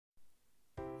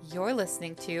You're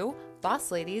listening to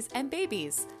Boss Ladies and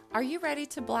Babies. Are you ready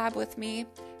to blab with me?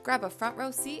 Grab a front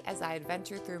row seat as I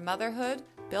adventure through motherhood,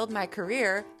 build my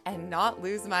career, and not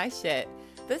lose my shit.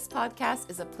 This podcast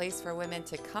is a place for women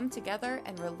to come together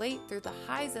and relate through the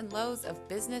highs and lows of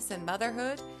business and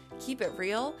motherhood, keep it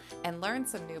real, and learn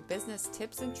some new business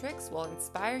tips and tricks while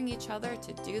inspiring each other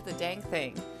to do the dang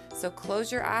thing. So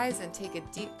close your eyes and take a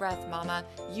deep breath, mama.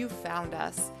 You found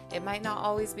us. It might not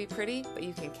always be pretty, but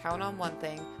you can count on one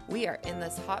thing. We are in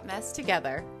this hot mess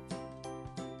together.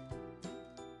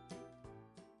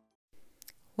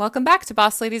 Welcome back to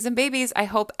Boss Ladies and Babies. I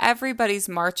hope everybody's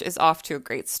March is off to a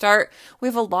great start. We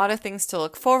have a lot of things to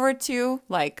look forward to,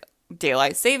 like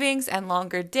daylight savings and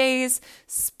longer days.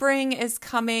 Spring is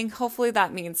coming. Hopefully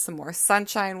that means some more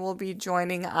sunshine will be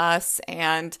joining us,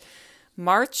 and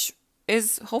March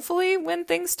is hopefully when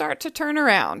things start to turn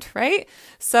around, right?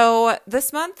 So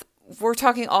this month, we're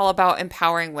talking all about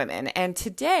empowering women. And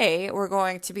today we're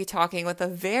going to be talking with a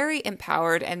very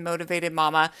empowered and motivated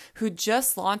mama who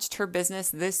just launched her business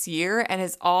this year and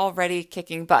is already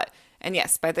kicking butt. And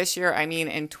yes, by this year, I mean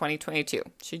in 2022.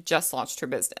 She just launched her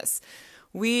business.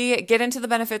 We get into the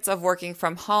benefits of working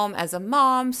from home as a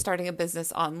mom, starting a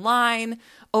business online,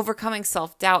 overcoming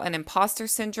self-doubt and imposter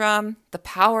syndrome, the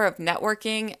power of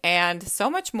networking, and so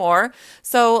much more.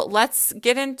 So let's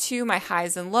get into my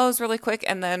highs and lows really quick,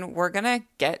 and then we're going to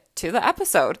get to the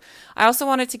episode. I also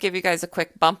wanted to give you guys a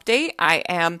quick bump date. I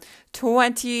am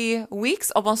 20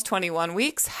 weeks, almost 21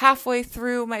 weeks, halfway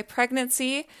through my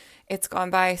pregnancy. It's gone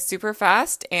by super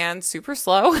fast and super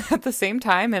slow at the same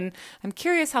time, and I'm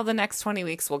curious how the next 20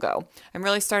 weeks will go. I'm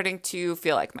really starting to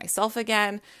feel like myself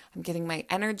again. I'm getting my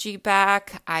energy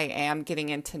back. I am getting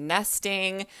into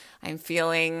nesting. I'm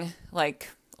feeling like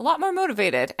a lot more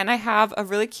motivated, and I have a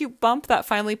really cute bump that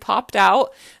finally popped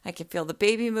out. I can feel the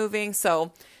baby moving,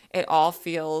 so it all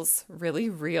feels really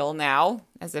real now,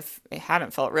 as if it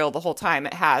hadn't felt real the whole time.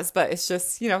 It has, but it's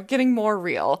just, getting more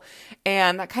real.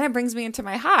 And that kind of brings me into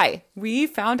my high. We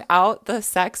found out the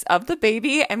sex of the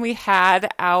baby, and we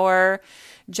had our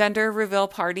gender reveal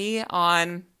party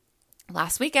on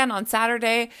last weekend on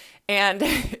Saturday, and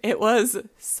it was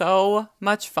so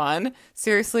much fun.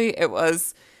 Seriously, it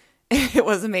was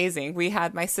amazing. We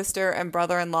had my sister and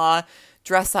brother-in-law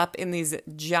dress up in these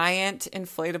giant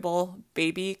inflatable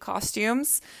baby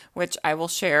costumes, which I will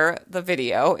share the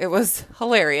video. It was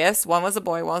hilarious. One was a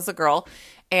boy, one was a girl,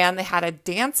 and they had a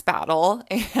dance battle,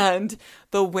 and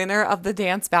the winner of the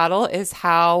dance battle is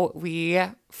how we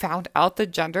found out the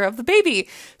gender of the baby.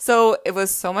 So it was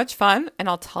so much fun, and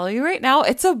I'll tell you right now,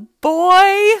 it's a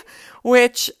boy,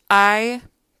 which I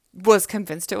was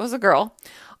convinced it was a girl.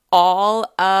 All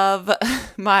of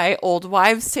my old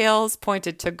wives' tales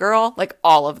pointed to girl, like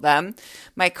all of them.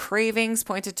 My cravings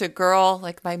pointed to girl,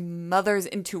 like my mother's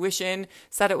intuition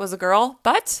said it was a girl.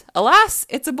 But alas,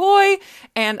 it's a boy.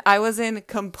 And I was in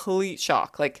complete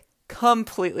shock, like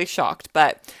completely shocked.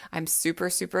 But I'm super,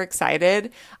 super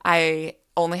excited. I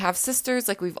only have sisters,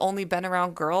 like we've only been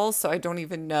around girls, so I don't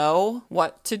even know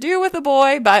what to do with a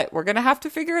boy, but we're going to have to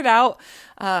figure it out.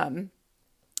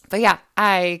 But yeah,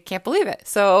 I can't believe it.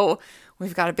 So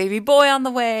we've got a baby boy on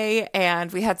the way, and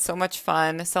we had so much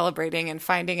fun celebrating and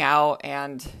finding out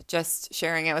and just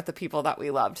sharing it with the people that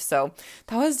we loved. So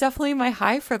that was definitely my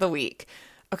high for the week.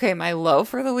 Okay, my low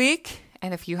for the week,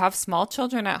 and if you have small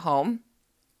children at home,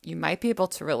 you might be able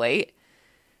to relate.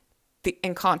 The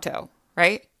Encanto,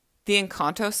 right? The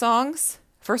Encanto songs,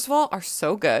 first of all, are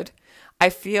so good.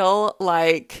 I feel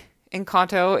like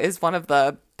Encanto is one of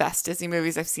the best Disney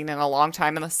movies I've seen in a long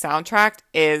time, and the soundtrack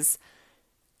is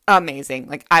amazing.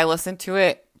 Like, I listen to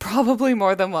it probably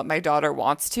more than what my daughter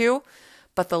wants to.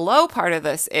 But the low part of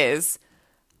this is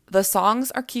the songs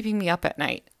are keeping me up at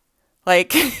night.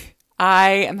 Like, I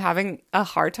am having a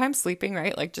hard time sleeping,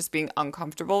 right? Like, just being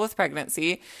uncomfortable with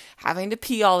pregnancy, having to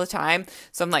pee all the time.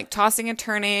 So I'm like tossing and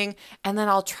turning, and then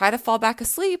I'll try to fall back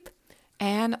asleep,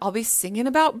 and I'll be singing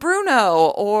about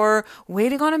Bruno or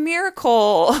Waiting on a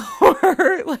Miracle,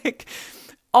 or like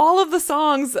all of the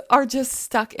songs are just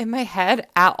stuck in my head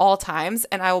at all times.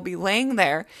 And I will be laying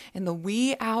there in the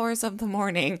wee hours of the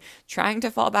morning trying to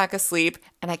fall back asleep,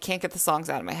 and I can't get the songs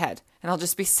out of my head. And I'll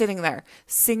just be sitting there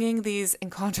singing these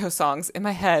Encanto songs in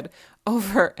my head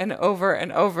over and over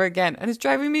and over again. And it's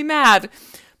driving me mad,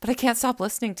 but I can't stop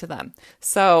listening to them.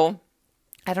 So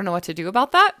I don't know what to do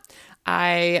about that.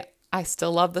 I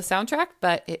still love the soundtrack,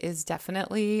 but it is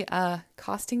definitely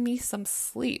costing me some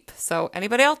sleep. So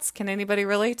anybody else? Can anybody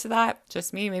relate to that?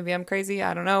 Just me? Maybe I'm crazy.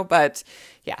 I don't know. But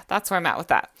yeah, that's where I'm at with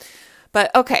that.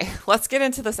 But okay, let's get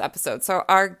into this episode. So,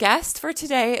 our guest for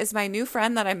today is my new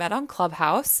friend that I met on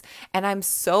Clubhouse, and I'm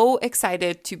so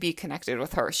excited to be connected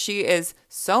with her. She is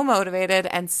so motivated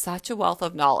and such a wealth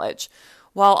of knowledge.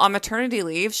 While on maternity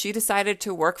leave, she decided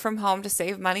to work from home to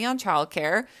save money on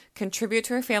childcare, contribute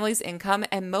to her family's income,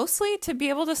 and mostly to be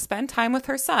able to spend time with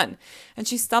her son. And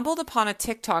she stumbled upon a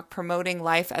TikTok promoting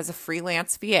life as a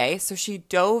freelance VA, so she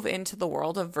dove into the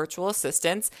world of virtual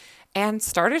assistants and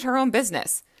started her own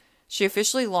business. She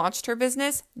officially launched her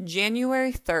business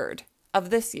January 3rd of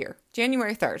this year,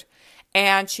 January 3rd.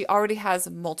 And she already has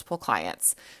multiple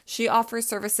clients. She offers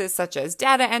services such as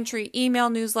data entry, email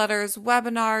newsletters,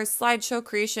 webinars, slideshow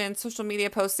creation, social media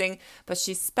posting, but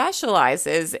she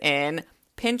specializes in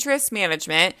Pinterest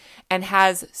management and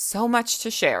has so much to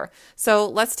share. So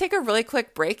let's take a really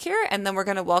quick break here, and then we're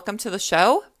going to welcome to the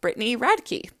show Brittany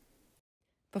Radke.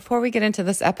 Before we get into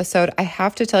this episode, I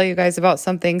have to tell you guys about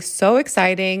something so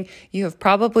exciting. You have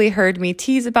probably heard me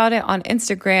tease about it on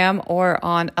Instagram or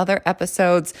on other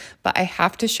episodes, but I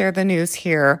have to share the news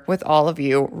here with all of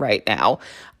you right now.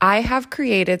 I have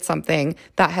created something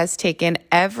that has taken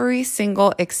every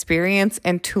single experience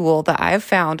and tool that I have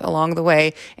found along the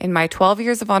way in my 12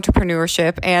 years of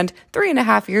entrepreneurship and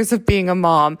 3.5 years of being a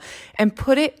mom and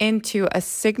put it into a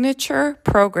signature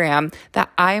program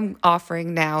that I'm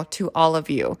offering now to all of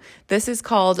you. This is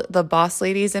called the Boss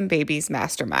Ladies and Babies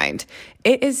Mastermind.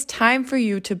 It is time for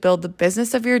you to build the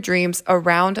business of your dreams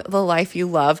around the life you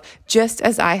love, just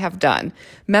as I have done.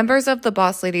 Members of the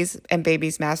Boss Ladies and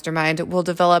Babies Mastermind will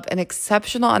develop an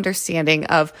exceptional understanding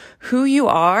of who you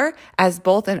are as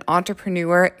both an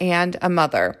entrepreneur and a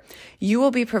mother. You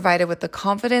will be provided with the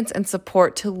confidence and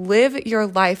support to live your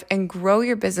life and grow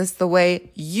your business the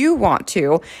way you want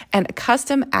to, and a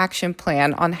custom action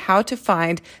plan on how to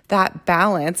find that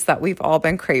balance that we've all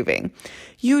been craving.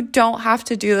 You don't have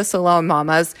to do this alone,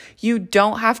 mamas. You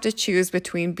don't have to choose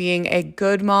between being a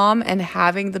good mom and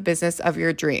having the business of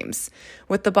your dreams.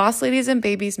 With the Boss Ladies and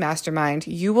Babies Mastermind,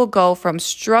 you will go from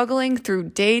struggling through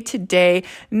day to day,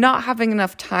 not having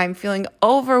enough time, feeling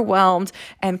overwhelmed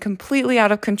and completely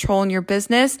out of control in your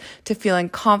business, to feeling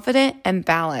confident and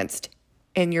balanced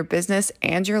in your business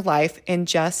and your life in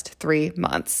just 3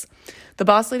 months. The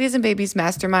Boss Ladies and Babies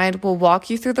Mastermind will walk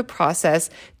you through the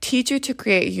process, teach you to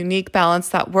create a unique balance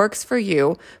that works for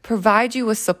you, provide you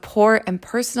with support and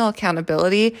personal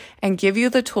accountability, and give you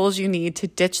the tools you need to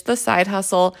ditch the side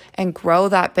hustle and grow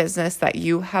that business that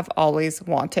you have always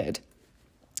wanted.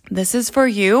 This is for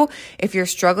you if you're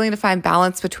struggling to find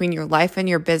balance between your life and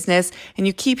your business and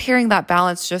you keep hearing that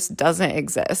balance just doesn't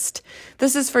exist.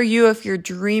 This is for you if you're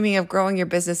dreaming of growing your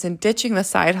business and ditching the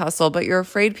side hustle, but you're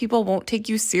afraid people won't take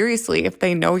you seriously if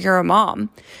they know you're a mom.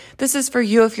 This is for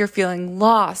you if you're feeling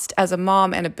lost as a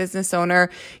mom and a business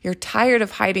owner, you're tired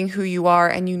of hiding who you are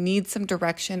and you need some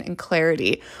direction and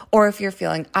clarity. Or if you're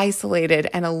feeling isolated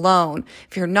and alone,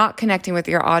 if you're not connecting with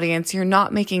your audience, you're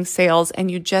not making sales,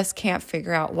 and you just can't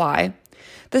figure out why.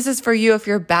 This is for you if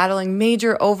you're battling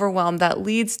major overwhelm that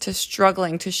leads to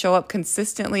struggling to show up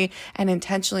consistently and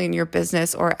intentionally in your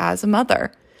business or as a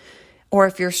mother. Or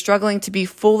if you're struggling to be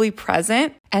fully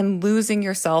present and losing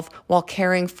yourself while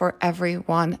caring for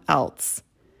everyone else.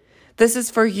 This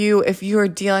is for you if you are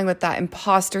dealing with that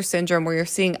imposter syndrome where you're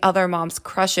seeing other moms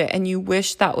crush it and you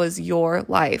wish that was your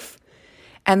life.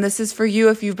 And this is for you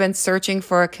if you've been searching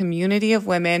for a community of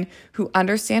women who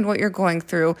understand what you're going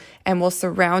through and will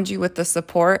surround you with the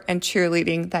support and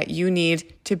cheerleading that you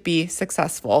need to be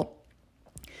successful.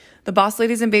 The Boss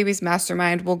Ladies and Babies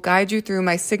Mastermind will guide you through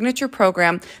my signature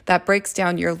program that breaks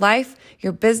down your life,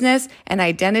 your business, and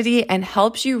identity and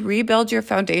helps you rebuild your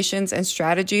foundations and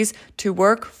strategies to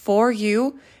work for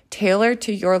you, tailored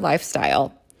to your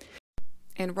lifestyle.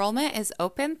 Enrollment is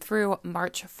open through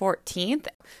March 14th,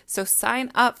 so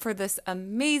sign up for this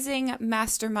amazing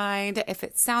mastermind. If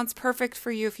it sounds perfect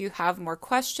for you, if you have more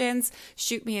questions,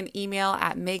 shoot me an email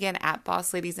at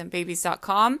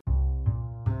megan@bossladiesandbabies.com.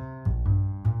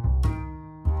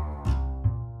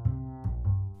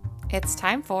 It's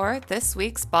time for this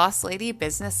week's Boss Lady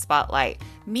Business Spotlight.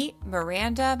 Meet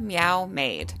Miranda Meow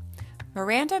Maid.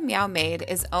 Miranda Meow Maid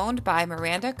is owned by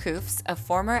Miranda Koofs, a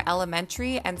former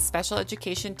elementary and special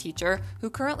education teacher who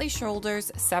currently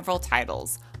shoulders several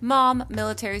titles: mom,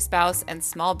 military spouse, and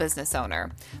small business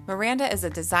owner. Miranda is a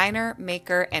designer,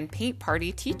 maker, and paint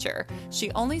party teacher.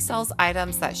 She only sells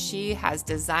items that she has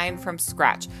designed from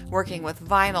scratch, working with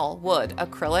vinyl, wood,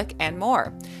 acrylic, and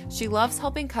more. She loves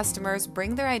helping customers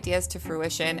bring their ideas to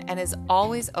fruition and is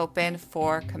always open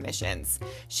for commissions.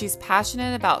 She's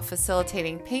passionate about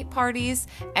facilitating paint parties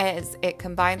as it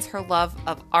combines her love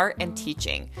of art and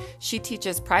teaching. She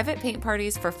teaches private paint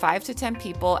parties for 5 to 10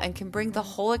 people and can bring the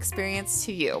whole experience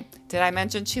to you. Did I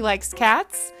mention she likes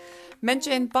cats?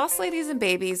 Mention Boss Ladies and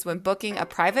Babies when booking a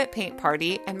private paint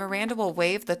party, and Miranda will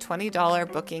waive the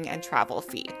 $20 booking and travel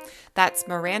fee. That's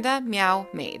Miranda Meow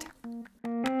Maid.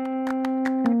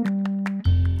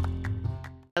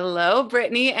 Hello,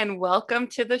 Brittany, and welcome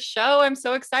to the show. I'm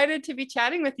so excited to be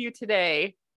chatting with you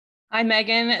today. Hi,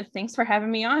 Megan. Thanks for having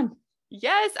me on.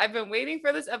 Yes, I've been waiting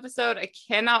for this episode. I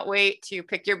cannot wait to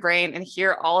pick your brain and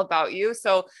hear all about you.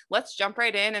 So let's jump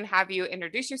right in and have you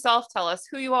introduce yourself. Tell us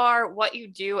who you are, what you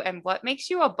do, and what makes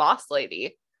you a boss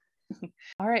lady.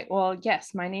 All right. Well,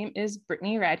 yes, my name is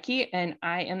Brittany Radke, and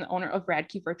I am the owner of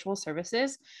Radke Virtual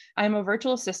Services. I'm a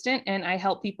virtual assistant, and I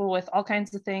help people with all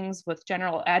kinds of things with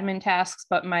general admin tasks,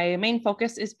 but my main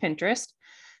focus is Pinterest.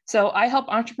 So I help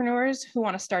entrepreneurs who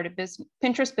want to start a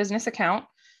Pinterest business account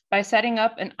by setting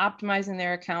up and optimizing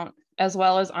their account, as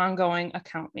well as ongoing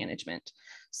account management.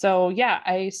 So yeah,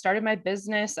 I started my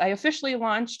business. I officially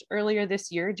launched earlier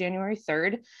this year, January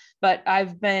 3rd, but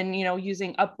I've been,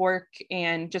 using Upwork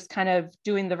and just kind of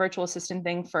doing the virtual assistant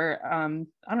thing for, I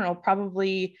don't know,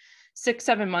 probably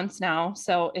 6-7 months now.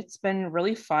 So it's been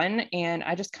really fun. And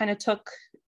I kind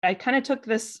of took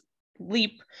this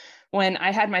leap when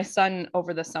I had my son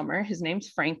over the summer. His name's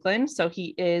Franklin. So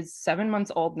he is 7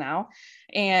 months old now.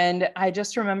 And I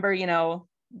just remember,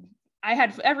 I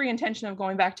had every intention of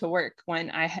going back to work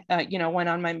when I, went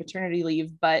on my maternity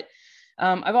leave, but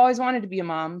I've always wanted to be a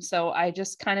mom. So I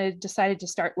just kind of decided to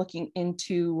start looking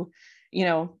into,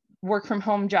 work from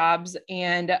home jobs.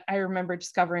 And I remember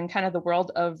discovering kind of the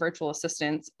world of virtual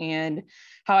assistants and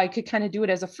how I could kind of do it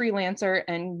as a freelancer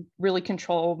and really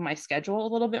control my schedule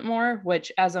a little bit more,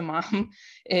 which as a mom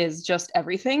is just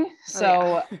everything.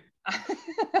 So,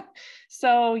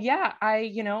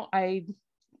 I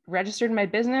registered my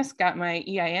business, got my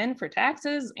EIN for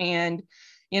taxes, and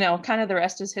kind of the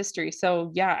rest is history.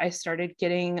 So yeah, I started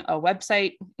getting a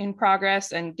website in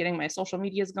progress and getting my social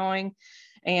medias going.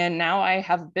 And now I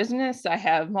have a business, I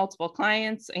have multiple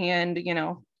clients, and,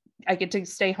 I get to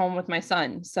stay home with my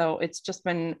son. So it's just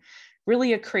been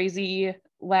really a crazy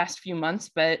last few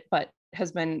months, but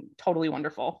has been totally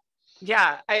wonderful.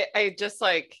 Yeah, I just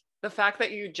like the fact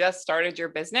that you just started your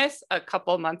business a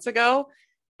couple months ago.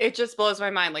 It just blows my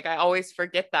mind. Like I always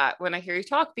forget that when I hear you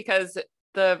talk, because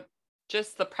the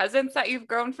presence that you've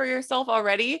grown for yourself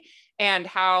already and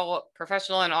how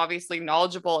professional and obviously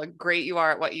knowledgeable and great you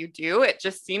are at what you do. It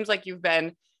just seems like you've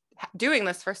been doing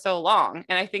this for so long.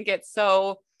 And I think it's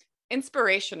so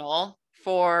inspirational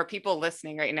for people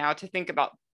listening right now to think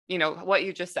about, what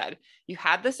you just said. You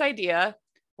had this idea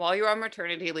while you were on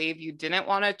maternity leave. You didn't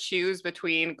want to choose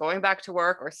between going back to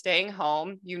work or staying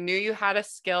home. You knew you had a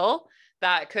skill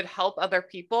that could help other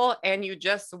people, and you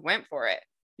just went for it.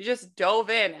 You just dove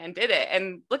in and did it.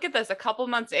 And look at this, a couple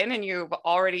months in and you've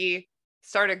already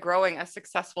started growing a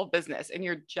successful business and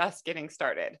you're just getting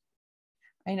started.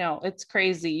 I know, it's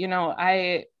crazy.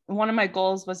 One of my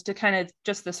goals was to kind of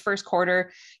just this first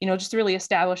quarter, just really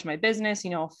establish my business,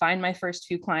 find my first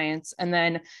few clients and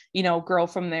then, grow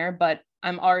from there. But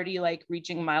I'm already like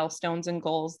reaching milestones and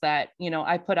goals that,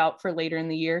 I put out for later in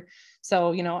the year.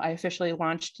 So, I officially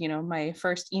launched, my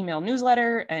first email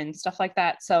newsletter and stuff like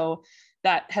that. So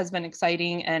that has been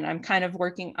exciting. And I'm kind of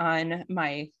working on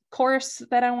my course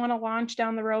that I want to launch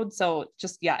down the road. So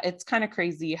it's kind of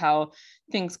crazy how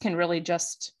things can really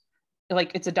just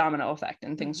like, it's a domino effect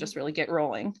and things just really get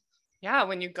rolling. Yeah,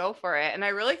 when you go for it. And I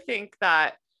really think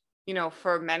that,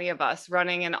 for many of us,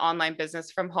 running an online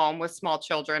business from home with small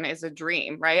children is a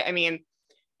dream, right? I mean,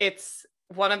 it's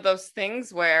one of those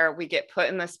things where we get put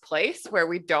in this place where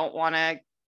we don't want to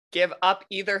give up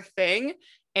either thing.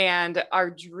 And our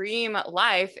dream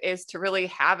life is to really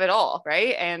have it all,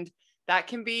 right? And that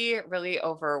can be really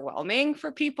overwhelming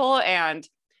for people. And,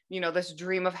 this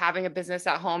dream of having a business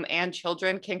at home and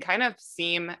children can kind of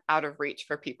seem out of reach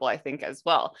for people, I think, as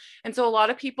well. And so a lot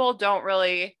of people don't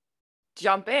really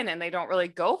jump in and they don't really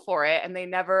go for it. And they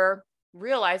never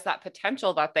realize that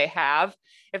potential that they have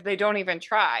if they don't even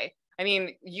try. I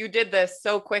mean, you did this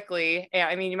so quickly.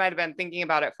 I mean, you might have been thinking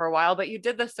about it for a while, but you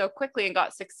did this so quickly and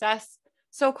got success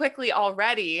so quickly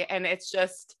already. And it's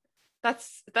just,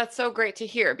 That's so great to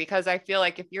hear, because I feel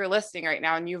like if you're listening right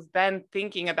now and you've been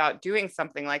thinking about doing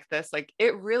something like this, like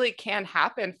it really can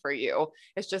happen for you.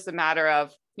 It's just a matter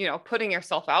of, putting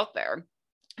yourself out there.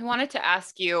 I wanted to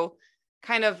ask you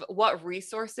kind of what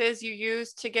resources you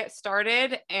used to get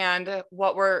started and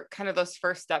what were kind of those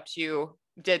first steps you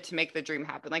did to make the dream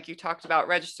happen. Like you talked about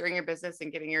registering your business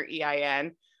and getting your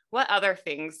EIN. What other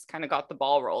things kind of got the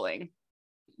ball rolling?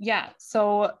 Yeah.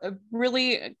 So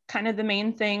really kind of the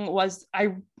main thing was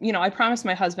I promised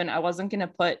my husband I wasn't going to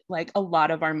put like a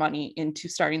lot of our money into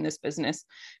starting this business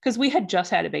because we had just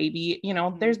had a baby,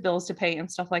 there's bills to pay and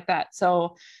stuff like that.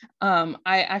 So I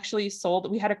actually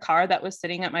we had a car that was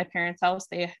sitting at my parents' house.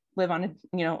 They live on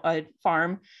a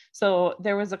farm. So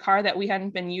there was a car that we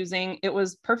hadn't been using. It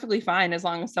was perfectly fine as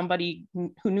long as somebody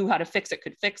who knew how to fix it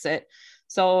could fix it.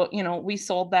 So, we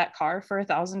sold that car for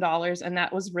 $1,000, and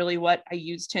that was really what I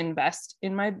used to invest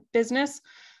in my business.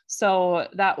 So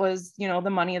that was, the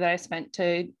money that I spent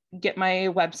to get my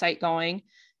website going.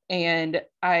 And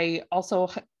I also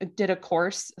did a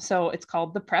course. So it's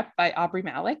called The Prep by Aubrey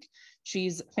Malik.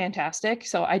 She's fantastic.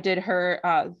 So I did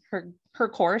her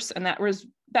course, and that was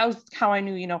how I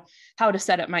knew, how to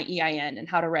set up my EIN and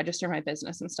how to register my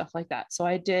business and stuff like that. So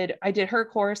I did her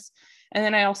course. And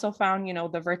then I also found,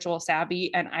 the Virtual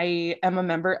Savvy, and I am a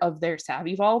member of their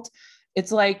Savvy Vault.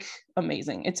 It's like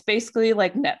amazing. It's basically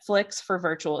like Netflix for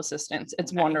virtual assistants.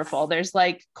 It's Nice. wonderful. There's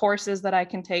like courses that I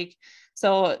can take.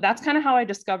 So that's kind of how I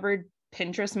discovered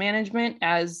Pinterest management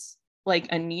as like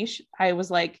a niche. I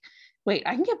was like, wait,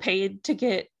 I can get paid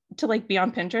to like be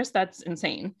on Pinterest. That's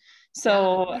insane.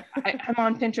 So Yeah. I'm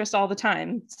on Pinterest all the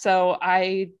time. So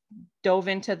I dove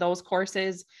into those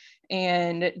courses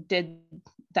and did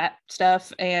that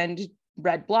stuff and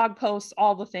read blog posts,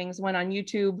 all the things, went on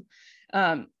YouTube.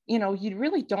 You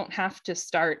really don't have to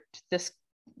start this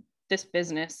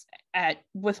business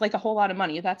with like a whole lot of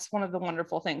money. That's one of the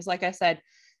wonderful things. Like I said,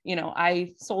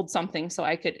 I sold something so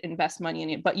I could invest money in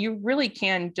it, but you really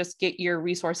can just get your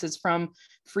resources from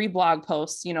free blog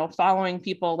posts, following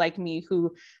people like me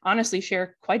who honestly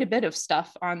share quite a bit of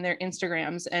stuff on their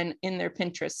Instagrams and in their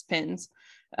Pinterest pins,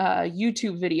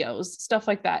 YouTube videos, stuff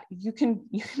like that. You can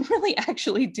really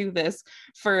actually do this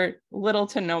for little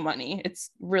to no money.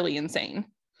 It's really insane.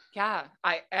 Yeah,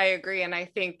 I agree. And I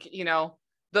think,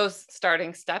 those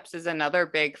starting steps is another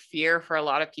big fear for a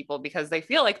lot of people, because they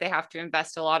feel like they have to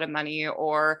invest a lot of money,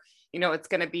 or, it's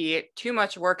going to be too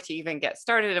much work to even get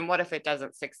started. And what if it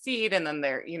doesn't succeed? And then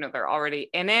they're already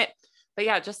in it. But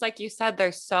yeah, just like you said,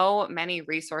 there's so many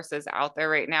resources out there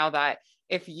right now that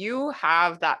if you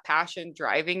have that passion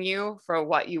driving you for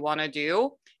what you want to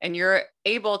do, and you're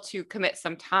able to commit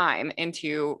some time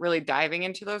into really diving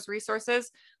into those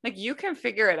resources, like you can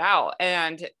figure it out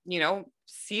and,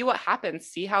 see what happens,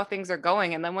 see how things are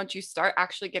going. And then once you start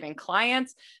actually getting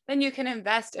clients, then you can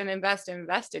invest and invest and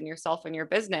invest in yourself and your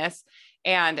business.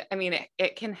 And I mean,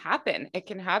 it can happen. It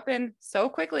can happen so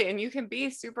quickly, and you can be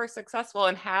super successful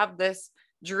and have this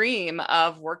dream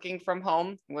of working from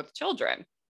home with children.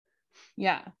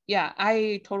 Yeah,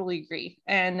 I totally agree.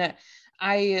 And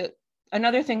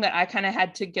another thing that I kind of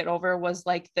had to get over was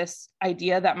like this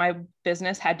idea that my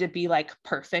business had to be like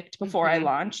perfect before I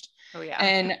launched. Oh yeah.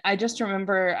 And I just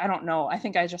remember, I don't know, I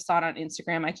think I just saw it on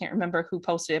Instagram. I can't remember who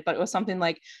posted it, but it was something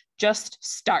like, just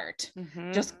start,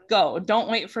 just go, don't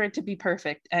wait for it to be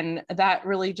perfect. And that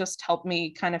really just helped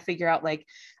me kind of figure out like,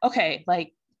 okay,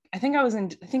 like I think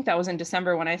that was in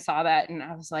December when I saw that. And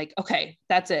I was like, okay,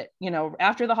 that's it.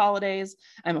 After the holidays,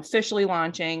 I'm officially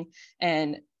launching,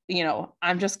 and,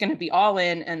 I'm just going to be all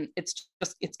in, and it's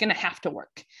going to have to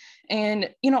work. And,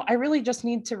 I really just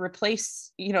need to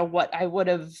replace, what I would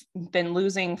have been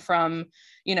losing from,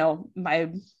 my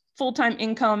full-time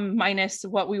income minus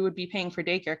what we would be paying for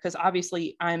daycare. Cause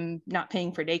obviously I'm not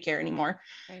paying for daycare anymore.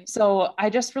 Right. So I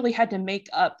just really had to make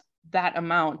up that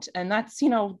amount. And that's,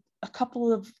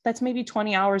 that's maybe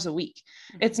 20 hours a week.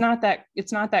 It's not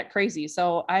that crazy.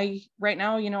 So right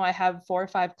now, I have 4 or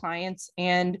 5 clients,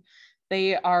 and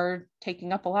they are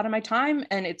taking up a lot of my time,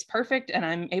 and it's perfect. And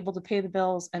I'm able to pay the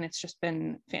bills, and it's just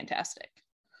been fantastic.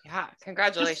 Yeah.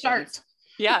 Congratulations. Just start.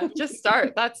 Yeah. Just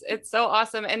start. It's so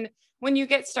awesome. And when you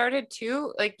get started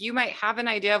too, like you might have an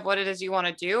idea of what it is you want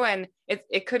to do, and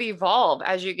it could evolve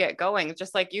as you get going.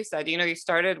 Just like you said, you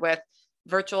started with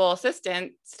virtual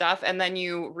assistant stuff, and then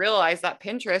you realized that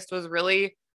Pinterest was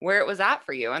really where it was at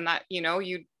for you, and that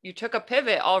you took a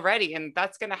pivot already. And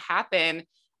that's going to happen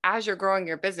as you're growing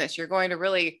your business. You're going to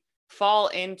really fall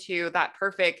into that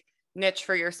perfect niche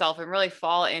for yourself and really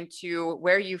fall into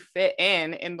where you fit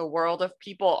in the world of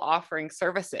people offering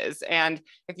services. And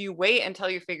if you wait until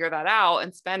you figure that out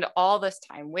and spend all this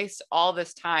time, waste all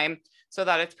this time so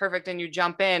that it's perfect and you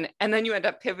jump in and then you end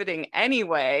up pivoting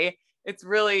anyway, it's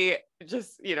really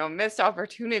just, missed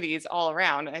opportunities all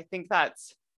around. I think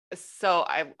that's so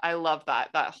I love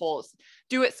that whole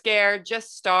do it scared,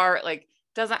 just start, like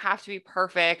doesn't have to be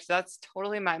perfect. That's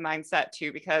totally my mindset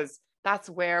too, because that's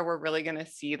where we're really going to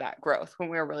see that growth when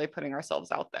we're really putting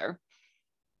ourselves out there.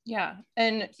 Yeah.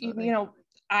 And, Absolutely.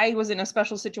 I was in a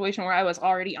special situation where I was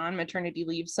already on maternity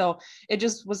leave. So it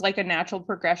just was like a natural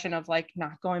progression of like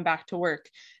not going back to work.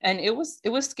 And it was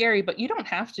scary, but you don't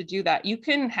have to do that. You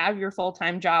can have your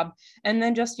full-time job and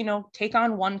then just, take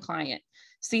on one client,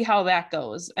 see how that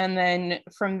goes. And then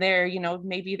from there,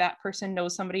 maybe that person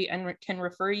knows somebody and can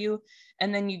refer you.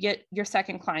 And then you get your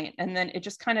second client. And then it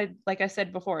just kind of, like I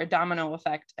said before, a domino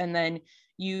effect. And then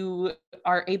you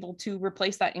are able to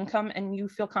replace that income and you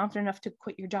feel confident enough to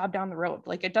quit your job down the road.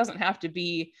 Like it doesn't have to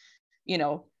be,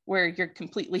 where you're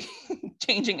completely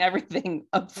changing everything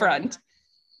up front.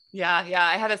 Yeah.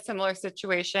 I had a similar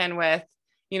situation with,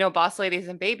 Boss Ladies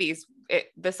and Babies.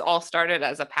 This all started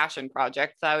as a passion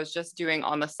project that I was just doing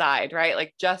on the side, right?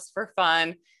 Like just for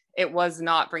fun. It was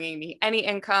not bringing me any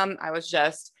income. I was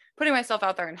just putting myself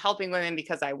out there and helping women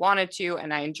because I wanted to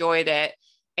and I enjoyed it.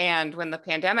 And when the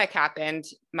pandemic happened,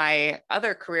 my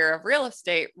other career of real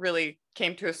estate really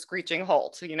came to a screeching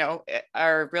halt.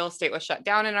 Our real estate was shut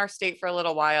down in our state for a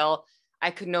little while.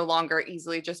 I could no longer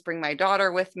easily just bring my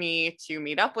daughter with me to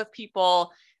meet up with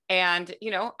people. And,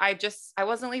 I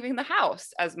wasn't leaving the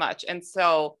house as much. And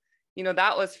so,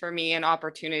 that was for me an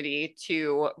opportunity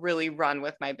to really run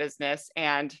with my business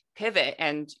and pivot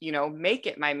and, make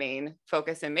it my main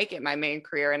focus and make it my main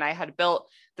career. And I had built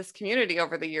this community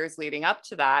over the years leading up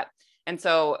to that. And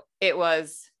so it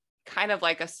was kind of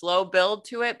like a slow build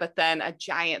to it, but then a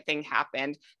giant thing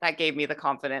happened that gave me the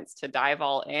confidence to dive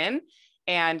all in.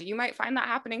 And you might find that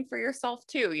happening for yourself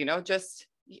too, just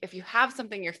if you have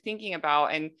something you're thinking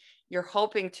about and you're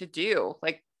hoping to do,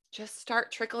 like just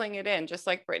start trickling it in, just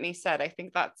like Brittany said. I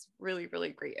think that's really, really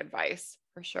great advice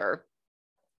for sure.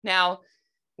 Now,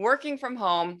 working from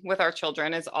home with our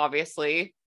children is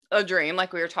obviously a dream,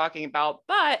 like we were talking about,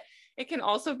 but it can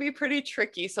also be pretty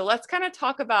tricky. So let's kind of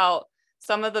talk about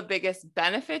some of the biggest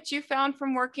benefits you found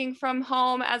from working from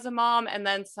home as a mom, and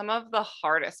then some of the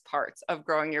hardest parts of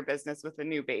growing your business with a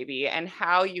new baby and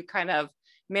how you kind of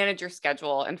manage your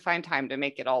schedule and find time to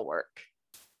make it all work.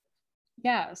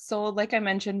 Yeah. So like I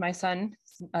mentioned, my son,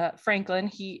 Franklin,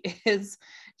 he is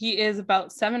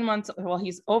about 7 months. Well,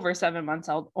 he's over 7 months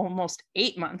old, almost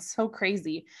 8 months. So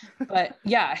crazy. But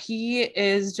yeah, he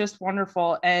is just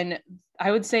wonderful. And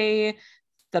I would say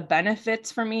the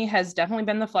benefits for me has definitely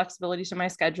been the flexibility to my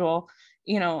schedule.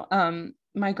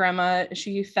 My grandma,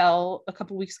 she fell a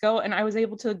couple weeks ago and I was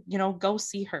able to, go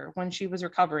see her when she was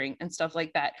recovering and stuff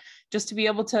like that, just to be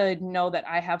able to know that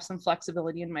I have some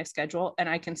flexibility in my schedule and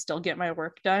I can still get my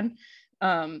work done,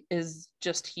 is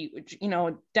just huge.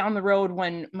 Down the road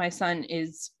when my son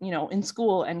is, in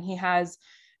school and he has,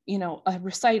 a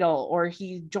recital or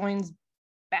he joins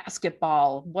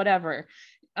basketball, whatever,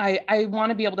 I want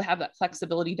to be able to have that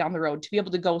flexibility down the road to be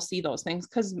able to go see those things.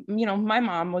 Cause my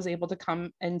mom was able to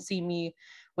come and see me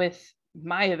with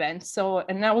my events. So,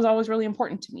 and that was always really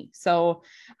important to me. So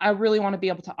I really want to be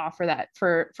able to offer that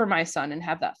for my son and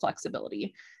have that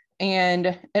flexibility.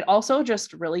 And it also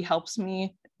just really helps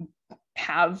me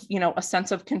have, a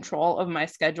sense of control of my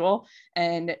schedule.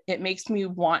 And it makes me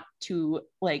want to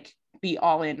like be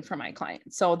all in for my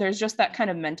clients. So there's just that kind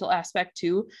of mental aspect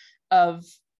too of,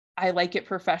 I like it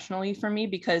professionally for me,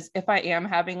 because if I am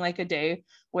having like a day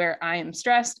where I am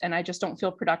stressed and I just don't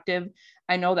feel productive,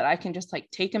 I know that I can just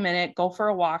like take a minute, go for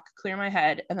a walk, clear my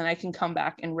head, and then I can come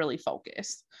back and really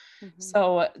focus. Mm-hmm.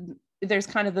 So there's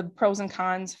kind of the pros and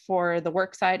cons for the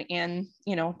work side and,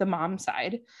 the mom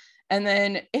side. And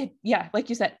then like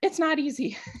you said, it's not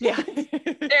easy. Yeah.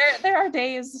 there are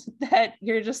days that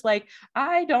you're just like,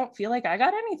 I don't feel like I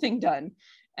got anything done.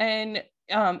 And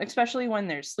especially when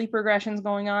there's sleep regressions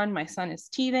going on. My son is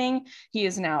teething. He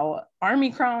is now army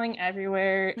crawling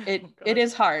everywhere. It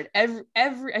is hard.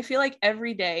 I feel like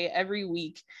every day, every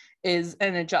week is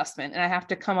an adjustment, and I have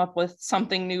to come up with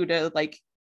something new to like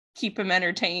keep him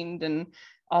entertained and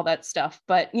all that stuff.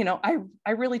 But,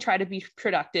 I really try to be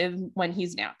productive when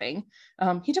he's napping.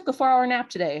 He took a 4-hour nap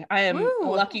today. I am a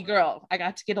lucky girl. I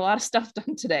got to get a lot of stuff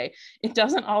done today. It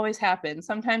doesn't always happen.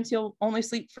 Sometimes he'll only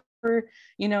sleep for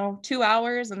 2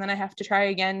 hours, and then I have to try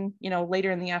again,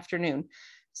 later in the afternoon.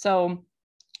 So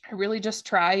I really just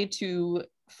try to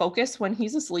focus when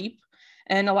he's asleep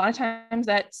And a lot of times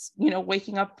that's, you know,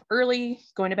 waking up early,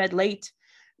 going to bed late,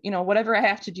 you know, whatever I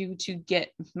have to do to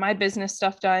get my business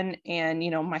stuff done. And,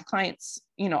 you know, my clients,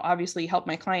 you know, obviously help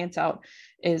my clients out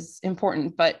is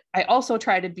important, but I also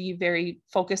try to be very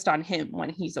focused on him when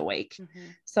he's awake.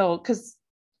 So, cause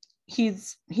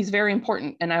he's very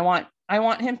important, and I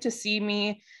want him to see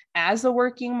me as a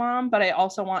working mom, but I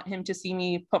also want him to see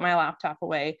me put my laptop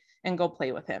away and go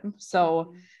play with him.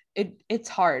 So it's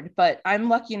hard, but I'm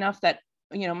lucky enough that,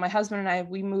 you know, my husband and I,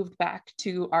 we moved back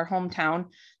to our hometown.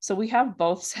 So we have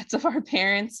both sets of our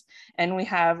parents, and we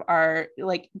have our,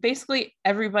 like, basically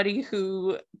everybody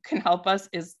who can help us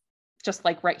is just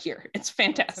like right here. It's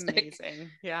fantastic. That's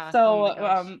amazing. Yeah.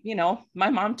 So, you know, my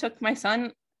mom took my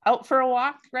son out for a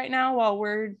walk right now while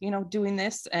we're, you know, doing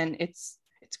this, and it's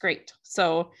great.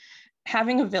 So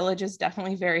having a village is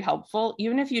definitely very helpful.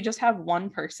 Even if you just have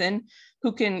one person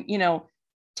who can, you know,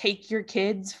 take your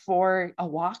kids for a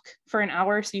walk for an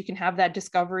hour so you can have that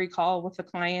discovery call with the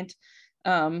client,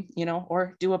 you know,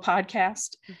 or do a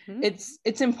podcast.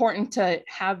 It's important to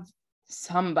have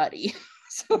somebody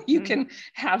so you can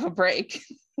have a break.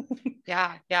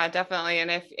 Yeah, definitely. And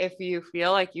if you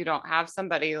feel like you don't have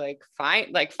somebody, like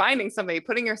finding somebody,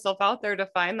 putting yourself out there to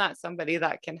find that somebody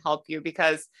that can help you,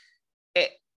 because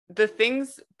the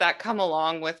things that come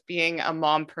along with being a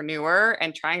mompreneur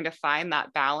and trying to find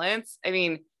that balance, I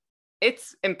mean,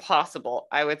 it's impossible,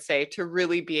 I would say, to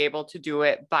really be able to do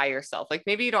it by yourself. Like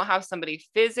maybe you don't have somebody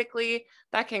physically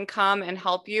that can come and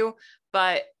help you,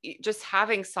 but just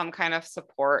having some kind of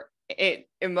support, it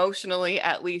emotionally,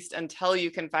 at least until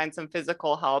you can find some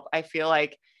physical help, I feel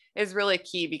like is really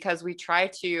key, because we try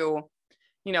to,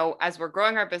 you know, as we're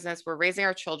growing our business, we're raising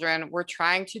our children, we're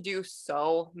trying to do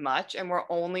so much, and we're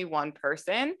only one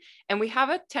person. And we have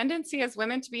a tendency as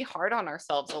women to be hard on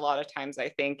ourselves a lot of times, I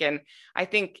think. And I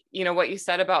think, you know, what you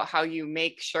said about how you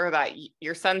make sure that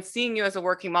your son's seeing you as a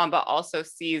working mom, but also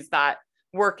sees that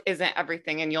work isn't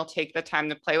everything and you'll take the time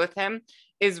to play with him,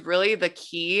 is really the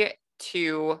key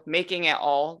to making it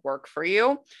all work for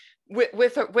you.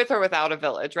 With or without a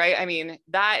village, right? I mean,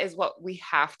 that is what we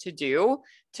have to do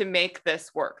to make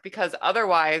this work, because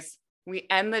otherwise we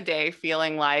end the day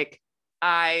feeling like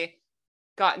I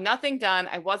got nothing done,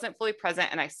 I wasn't fully present,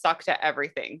 and I sucked at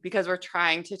everything, because we're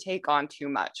trying to take on too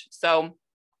much. So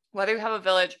whether you have a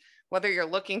village, whether you're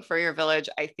looking for your village,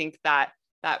 I think that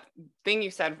thing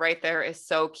you said right there is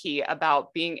so key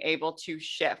about being able to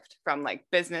shift from like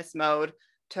business mode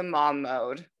to mom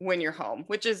mode when you're home,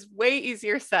 which is way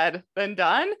easier said than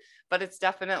done, but it's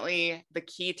definitely the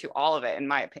key to all of it, in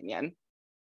my opinion.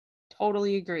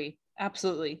 Totally agree.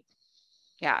 Absolutely.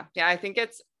 Yeah. I think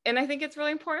it's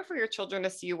really important for your children to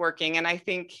see you working. And I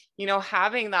think, you know,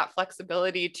 having that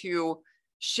flexibility to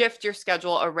shift your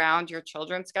schedule around your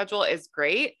children's schedule is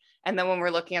great. And then when we're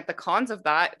looking at the cons of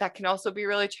that, that can also be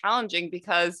really challenging,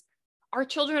 because our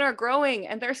children are growing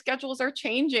and their schedules are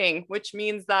changing, which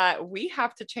means that we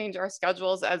have to change our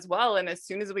schedules as well. And as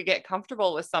soon as we get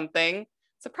comfortable with something,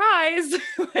 surprise,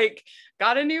 like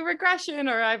got a new regression,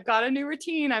 or I've got a new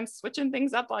routine, I'm switching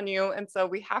things up on you. And so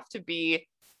we have to be,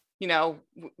 you know,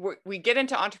 we get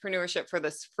into entrepreneurship for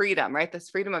this freedom, right? This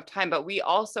freedom of time, but we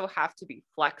also have to be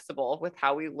flexible with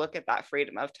how we look at that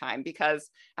freedom of time, because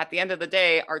at the end of the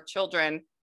day, our children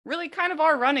really kind of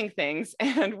are running things,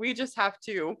 and we just have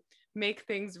to make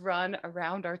things run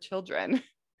around our children.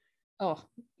 Oh,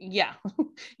 yeah.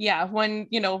 Yeah. When,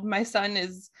 you know, my son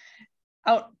is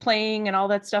out playing and all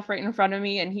that stuff right in front of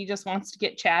me, and he just wants to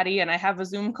get chatty, and I have a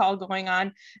Zoom call going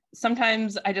on,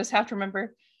 sometimes I just have to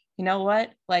remember, you know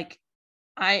what, like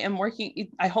I am working.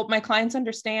 I hope my clients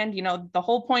understand, you know, the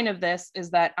whole point of this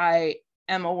is that I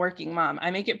am a working mom.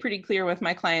 I make it pretty clear with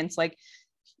my clients, like,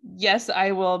 yes,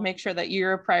 I will make sure that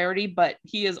you're a priority, but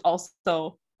he is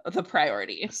also the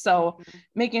priority. So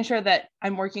making sure that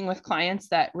I'm working with clients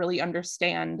that really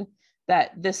understand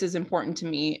that this is important to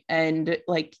me, and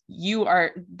like you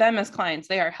are, them as clients,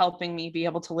 they are helping me be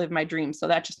able to live my dreams. So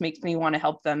that just makes me want to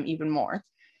help them even more.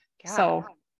 Yeah. So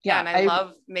yeah, and I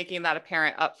love making that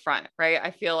apparent up front, right?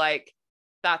 I feel like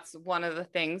that's one of the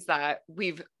things that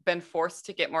we've been forced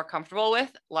to get more comfortable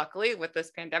with, luckily, with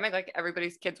this pandemic. Like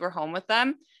everybody's kids were home with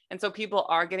them, and so people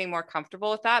are getting more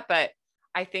comfortable with that. But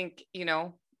I think, you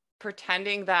know,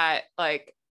 pretending that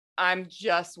like I'm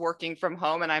just working from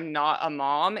home and I'm not a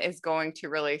mom is going to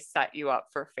really set you up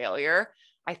for failure.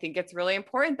 I think it's really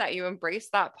important that you embrace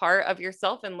that part of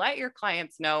yourself and let your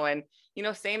clients know. And, you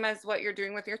know, same as what you're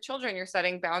doing with your children, you're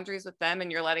setting boundaries with them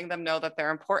and you're letting them know that they're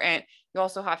important. You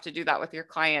also have to do that with your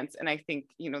clients. And I think,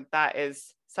 you know, that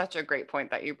is such a great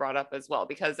point that you brought up as well,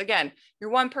 because again, you're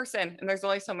one person and there's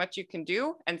only so much you can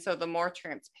do. And so the more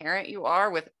transparent you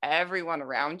are with everyone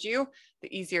around you,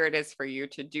 the easier it is for you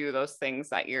to do those things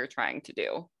that you're trying to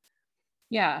do.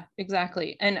 Yeah,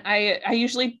 exactly. And I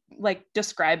usually like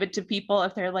describe it to people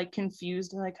if they're like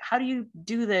confused, like, how do you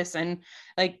do this? And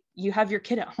like, you have your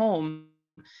kid at home.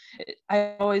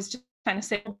 I always just kind of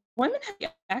say, women have been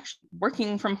actually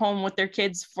working from home with their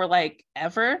kids for like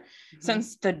ever,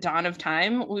 since the dawn of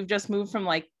time. We've just moved from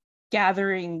like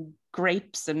gathering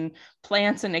grapes and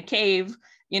plants in a cave.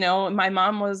 My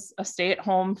mom was a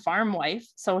stay-at-home farm wife,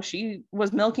 so she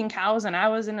was milking cows and I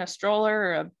was in a stroller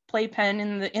or a playpen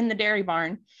in the dairy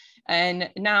barn.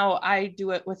 And now I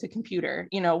do it with a computer.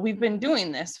 We've been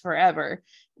doing this forever.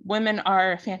 Women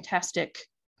are fantastic.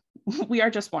 We are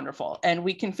just wonderful and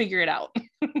we can figure it out.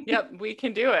 Yep, we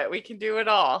can do it. We can do it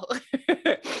all.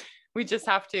 We just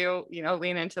have to,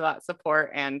 lean into that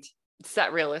support and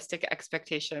set realistic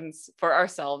expectations for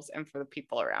ourselves and for the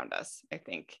people around us, I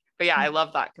think. But yeah, I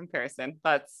love that comparison.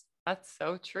 That's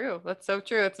so true. That's so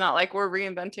true. It's not like we're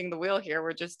reinventing the wheel here.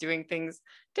 We're just doing things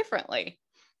differently.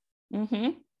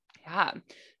 Mm-hmm. Yeah.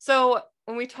 So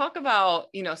when we talk about,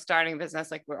 starting a business,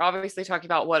 like we're obviously talking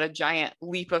about what a giant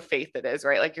leap of faith it is,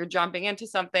 right? Like you're jumping into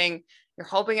something, you're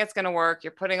hoping it's going to work,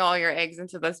 you're putting all your eggs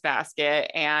into this basket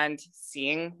and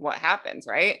seeing what happens,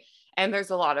 right? And there's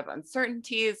a lot of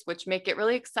uncertainties, which make it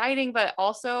really exciting, but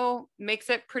also makes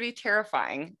it pretty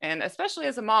terrifying. And especially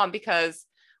as a mom, because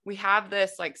we have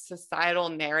this like societal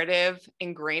narrative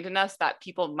ingrained in us that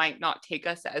people might not take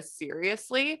us as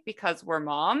seriously because we're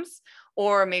moms,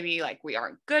 or maybe like we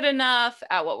aren't good enough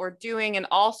at what we're doing, and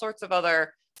all sorts of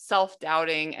other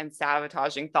self-doubting and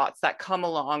sabotaging thoughts that come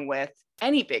along with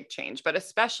any big change, but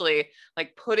especially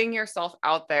like putting yourself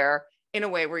out there in a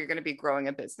way where you're going to be growing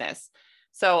a business.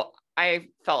 So I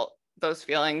felt those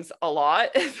feelings a lot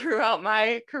throughout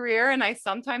my career, and I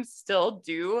sometimes still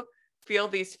do feel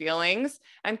these feelings.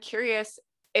 I'm curious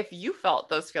if you felt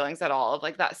those feelings at all, of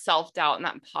like that self-doubt and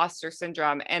that imposter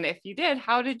syndrome. And if you did,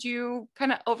 how did you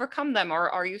kind of overcome them, or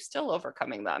are you still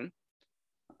overcoming them?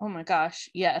 Oh my gosh,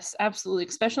 yes, absolutely.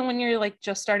 Especially when you're like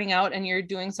just starting out and you're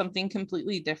doing something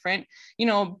completely different.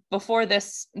 Before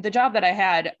this, the job that I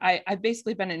had, I've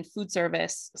basically been in food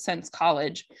service since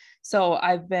college. So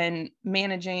I've been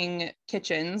managing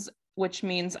kitchens, which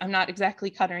means I'm not exactly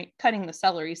cutting the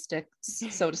celery sticks,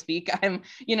 so to speak. I'm,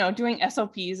 doing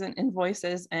SOPs and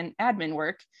invoices and admin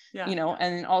work, Yeah.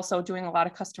 And also doing a lot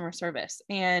of customer service.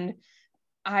 And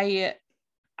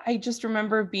I just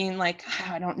remember being like,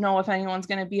 I don't know if anyone's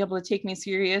going to be able to take me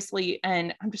seriously.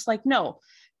 And I'm just like, no,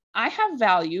 I have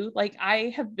value. Like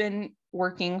I have been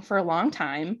working for a long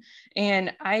time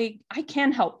and I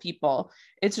can help people.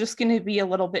 It's just going to be a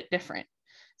little bit different.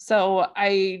 So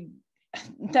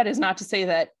that is not to say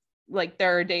that like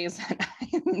there are days that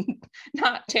I'm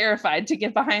not terrified to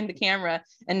get behind the camera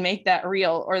and make that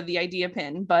reel or the idea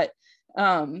pin. But,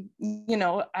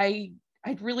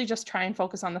 I'd really just try and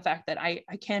focus on the fact that I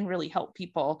can really help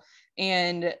people.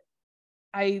 And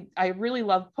I really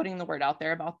love putting the word out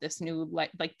there about this new,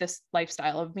 like this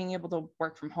lifestyle of being able to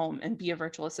work from home and be a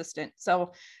virtual assistant.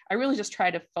 So I really just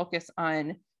try to focus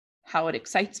on how it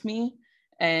excites me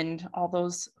and all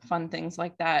those fun things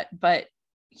like that. But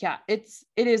yeah, it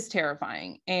is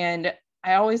terrifying. And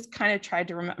I always kind of tried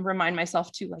to remind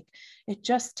myself too, like, it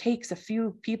just takes a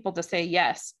few people to say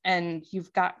yes, and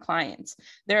you've got clients.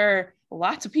 There are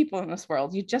lots of people in this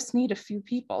world. You just need a few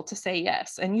people to say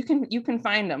yes, and you can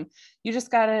find them. You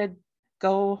just got to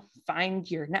go find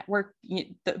your network,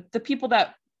 the people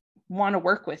that want to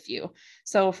work with you.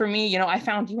 So for me, I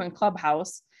found you in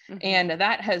Clubhouse. And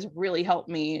that has really helped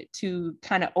me to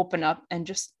kind of open up and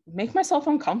just make myself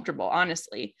uncomfortable.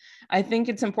 Honestly, I think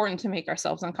it's important to make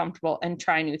ourselves uncomfortable and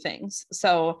try new things.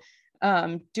 So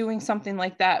doing something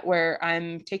like that, where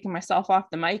I'm taking myself off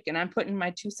the mic and I'm putting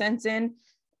my 2 cents in,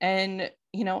 and,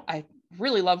 I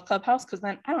really love Clubhouse because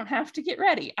then I don't have to get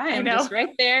ready. I am just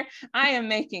right there. I am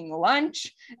making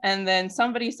lunch. And then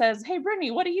somebody says, "Hey,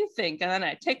 Brittany, what do you think?" And then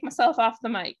I take myself off the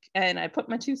mic and I put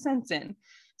my 2 cents in.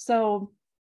 So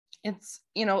it's,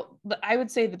 I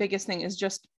would say the biggest thing is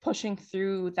just pushing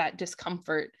through that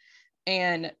discomfort,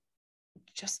 and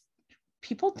just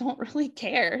people don't really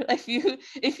care if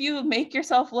you make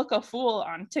yourself look a fool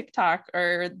on TikTok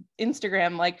or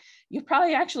Instagram. Like, you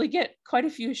probably actually get quite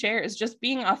a few shares just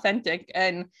being authentic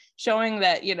and showing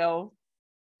that,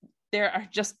 there are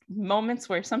just moments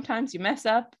where sometimes you mess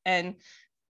up, and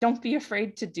don't be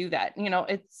afraid to do that.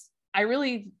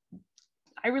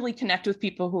 I really connect with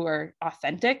people who are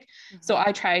authentic. So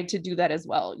I try to do that as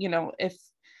well.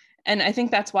 And I think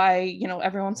that's why, you know,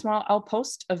 every once in a while I'll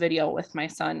post a video with my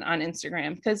son on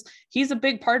Instagram, because he's a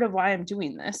big part of why I'm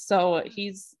doing this. So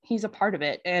he's a part of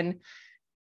it. And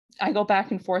I go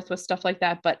back and forth with stuff like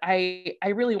that, but I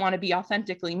really want to be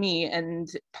authentically me. And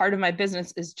part of my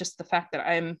business is just the fact that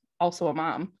I'm also a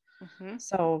mom. Mm-hmm.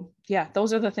 So yeah,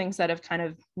 those are the things that have kind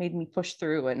of made me push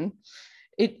through. And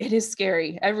it is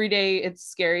scary. Every day it's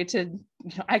scary to,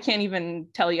 you know, I can't even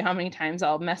tell you how many times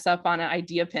I'll mess up on an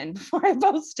idea pin before I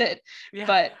post it. Yeah.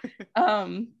 But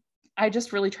I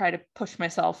just really try to push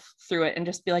myself through it and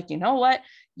just be like, you know what?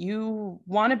 You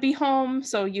want to be home,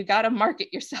 so you got to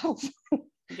market yourself.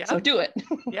 Yeah. So do it.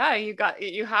 Yeah,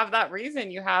 you have that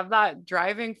reason, you have that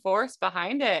driving force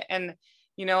behind it. And,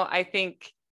 you know, I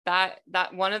think that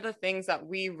one of the things that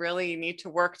we really need to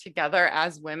work together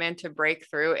as women to break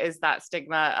through is that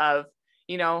stigma of,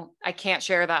 you know, I can't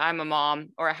share that I'm a mom,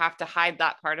 or I have to hide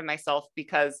that part of myself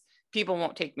because people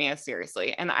won't take me as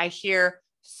seriously. And I hear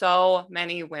so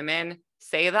many women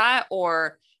say that,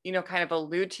 or, you know, kind of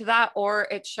allude to that, or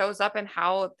it shows up in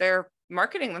how they're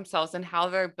marketing themselves and how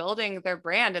they're building their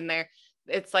brand. And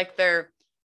it's like they're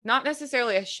not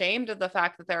necessarily ashamed of the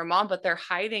fact that they're a mom, but they're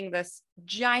hiding this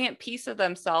giant piece of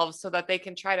themselves so that they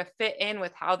can try to fit in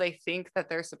with how they think that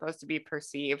they're supposed to be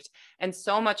perceived. And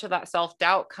so much of that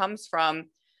self-doubt comes from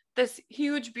this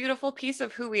huge, beautiful piece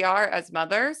of who we are as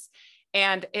mothers.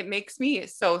 And it makes me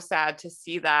so sad to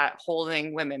see that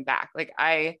holding women back. Like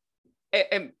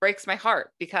it breaks my heart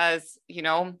because, you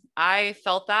know, I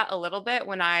felt that a little bit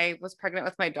when I was pregnant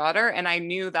with my daughter, and I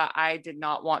knew that I did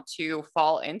not want to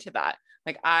fall into that.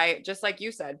 Like just like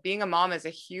you said, being a mom is a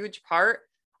huge part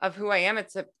of who I am.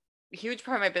 It's a huge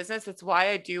part of my business. It's why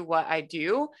I do what I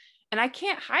do. And I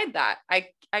can't hide that.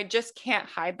 I just can't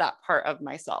hide that part of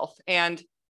myself. And,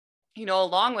 you know,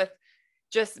 along with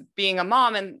just being a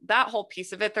mom and that whole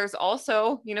piece of it, there's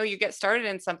also, you know, you get started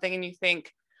in something and you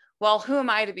think, well, who am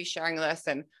I to be sharing this?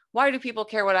 And why do people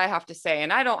care what I have to say?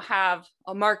 And I don't have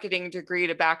a marketing degree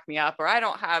to back me up, or I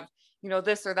don't have, you know,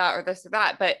 this or that or this or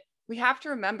that. But we have to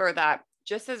remember that,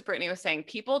 just as Brittany was saying,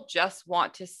 people just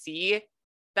want to see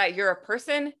that you're a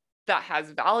person that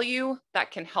has value, that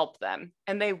can help them.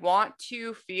 And they want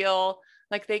to feel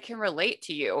like they can relate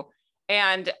to you.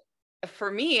 And for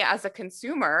me as a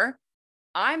consumer,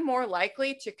 I'm more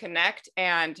likely to connect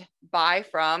and buy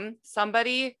from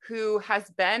somebody who has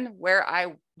been where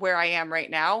I am right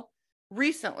now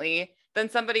recently than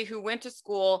somebody who went to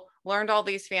school, learned all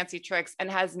these fancy tricks,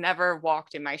 and has never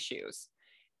walked in my shoes.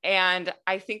 And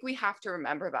I think we have to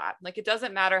remember that. Like, it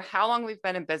doesn't matter how long we've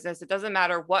been in business. It doesn't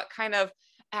matter what kind of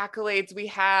accolades we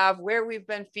have, where we've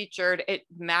been featured. It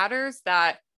matters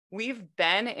that we've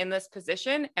been in this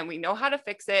position and we know how to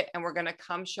fix it. And we're going to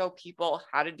come show people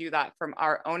how to do that from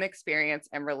our own experience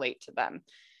and relate to them.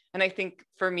 And I think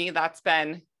for me, that's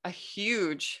been a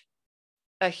huge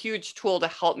tool to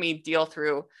help me deal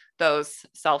through those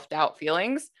self-doubt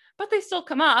feelings, but they still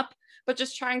come up. But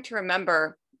just trying to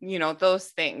remember, you know, those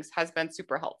things has been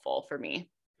super helpful for me.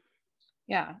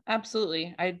 Yeah,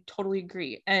 absolutely. I totally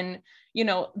agree. And, you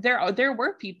know, there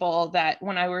were people that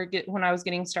when I was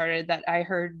getting started that I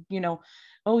heard, you know,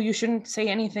 oh, you shouldn't say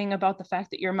anything about the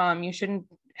fact that you're mom. You shouldn't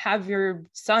have your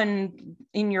son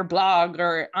in your blog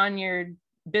or on your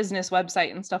business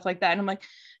website and stuff like that. And I'm like,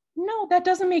 no, that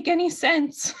doesn't make any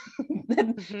sense.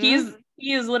 Mm-hmm.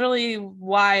 He is literally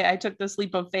why I took this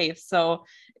leap of faith. So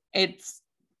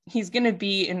he's going to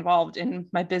be involved in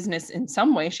my business in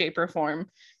some way, shape, or form.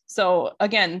 So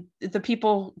again, the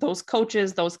people, those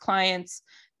coaches, those clients,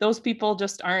 those people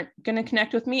just aren't going to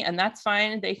connect with me, and that's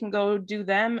fine. They can go do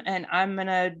them. And I'm going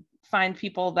to find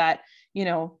people that, you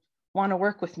know, want to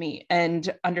work with me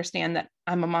and understand that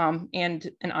I'm a mom and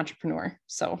an entrepreneur.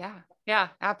 So yeah,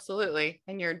 absolutely.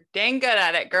 And you're dang good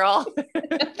at it, girl.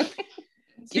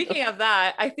 Speaking of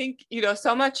that, I think, you know,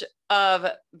 so much of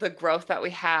the growth that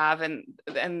we have and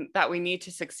that we need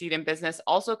to succeed in business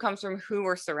also comes from who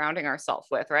we're surrounding ourselves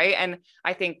with, right? And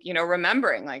I think, you know,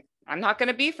 remembering, like, I'm not going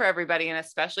to be for everybody. And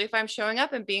especially if I'm showing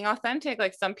up and being authentic,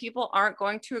 like, some people aren't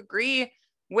going to agree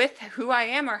with who I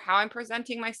am or how I'm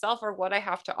presenting myself or what I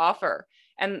have to offer.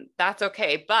 And that's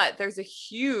okay. But there's a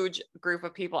huge group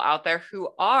of people out there who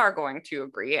are going to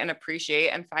agree and appreciate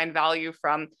and find value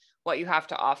from what you have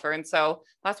to offer. And so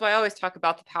that's why I always talk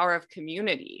about the power of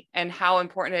community and how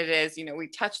important it is. You know, we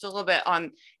touched a little bit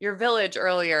on your village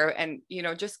earlier and, you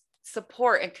know, just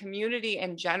support and community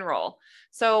in general.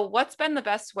 So what's been the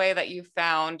best way that you've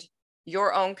found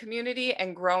your own community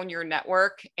and grown your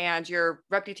network and your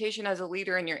reputation as a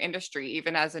leader in your industry,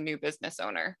 even as a new business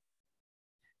owner?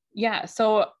 Yeah,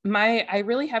 so I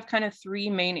really have kind of three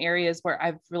main areas where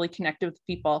I've really connected with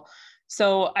people.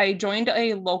 So I joined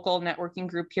a local networking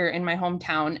group here in my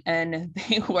hometown, and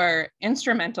they were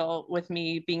instrumental with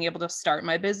me being able to start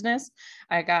my business.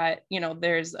 I got,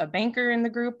 there's a banker in the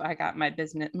group. I got my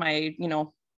business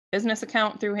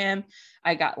account through him.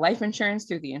 I got life insurance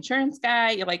through the insurance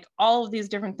guy, like all of these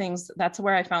different things. That's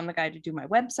where I found the guy to do my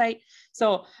website.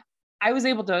 So I was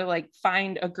able to like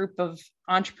find a group of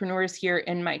entrepreneurs here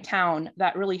in my town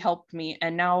that really helped me.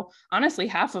 And now, honestly,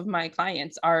 half of my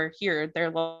clients are here.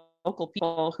 They're local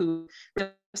people who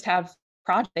just have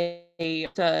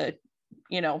projects to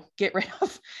get rid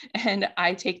of, and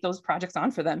I take those projects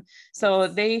on for them. So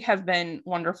they have been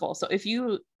wonderful. So if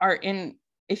you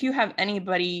have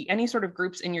any sort of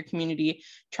groups in your community,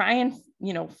 try and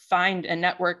find a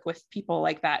network with people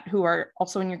like that who are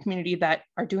also in your community that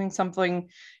are doing something,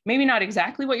 maybe not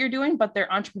exactly what you're doing, but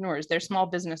they're entrepreneurs, they're small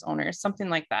business owners, something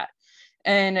like that.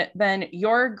 And then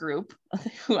your group,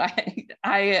 who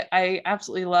I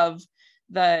absolutely love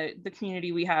the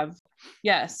community we have.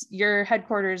 Yes, your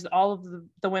headquarters, all of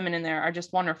the women in there are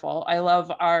just wonderful. I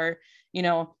love our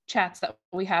chats that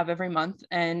we have every month,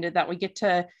 and that we get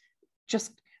to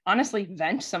just honestly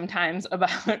vent sometimes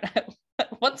about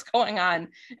what's going on.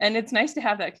 And it's nice to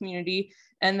have that community.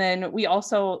 And then we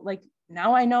also, like,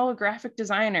 now I know a graphic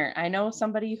designer. I know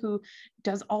somebody who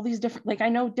does all these different, like, I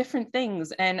know different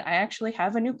things. And I actually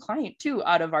have a new client too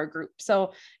out of our group.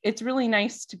 So it's really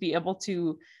nice to be able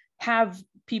to have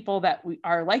people that we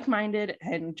are like-minded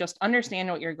and just understand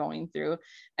what you're going through.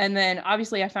 And then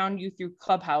obviously I found you through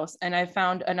Clubhouse, and I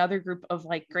found another group of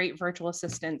like great virtual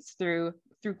assistants through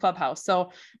Clubhouse.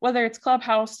 So whether it's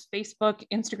Clubhouse, Facebook,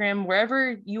 Instagram,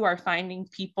 wherever you are finding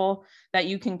people that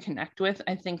you can connect with,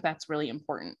 I think that's really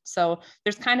important. So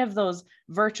there's kind of those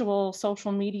virtual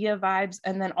social media vibes.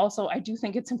 And then also I do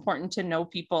think it's important to know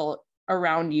people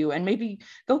around you, and maybe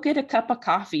go get a cup of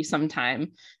coffee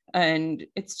sometime. And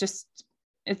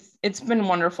it's been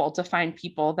wonderful to find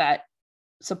people that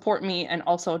support me and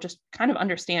also just kind of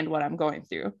understand what I'm going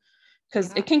through,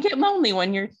 because it can get lonely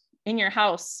when you're in your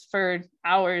house for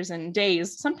hours and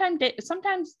days,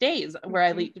 sometimes days where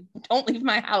I don't leave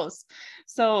my house.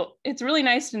 So it's really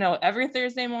nice to know every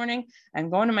Thursday morning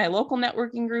I'm going to my local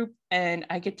networking group, and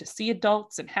I get to see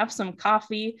adults and have some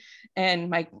coffee, and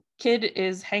my kid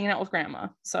is hanging out with grandma.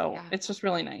 So It's just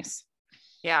really nice.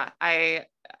 Yeah, I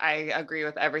agree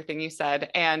with everything you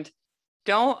said. And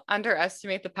don't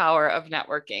underestimate the power of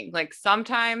networking. Like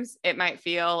sometimes it might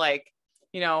feel like,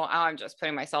 I'm just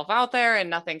putting myself out there and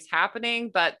nothing's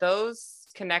happening. But those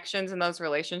connections and those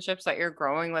relationships that you're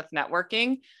growing with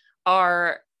networking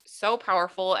are so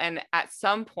powerful. And at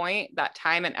some point, that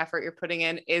time and effort you're putting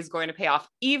in is going to pay off,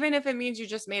 even if it means you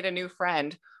just made a new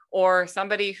friend or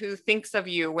somebody who thinks of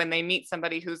you when they meet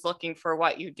somebody who's looking for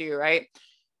what you do, right?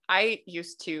 I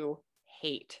used to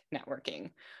hate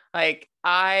networking. Like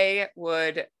I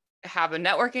would have a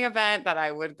networking event that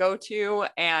I would go to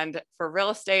and for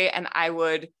real estate, and I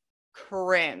would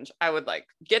cringe. I would like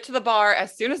get to the bar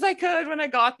as soon as I could when I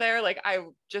got there. Like I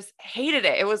just hated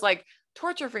it. It was like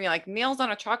torture for me, like nails on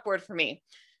a chalkboard for me.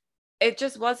 It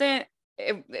just wasn't,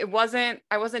 I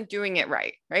wasn't doing it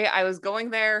right. I was going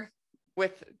there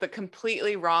with the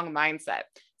completely wrong mindset.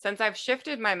 Since I've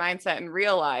shifted my mindset and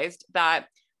realized that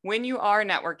when you are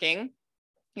networking,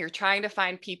 you're trying to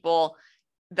find people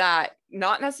that,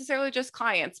 not necessarily just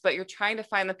clients, but you're trying to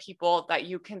find the people that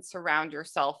you can surround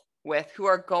yourself with who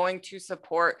are going to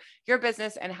support your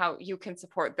business and how you can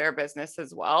support their business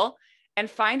as well. And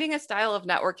finding a style of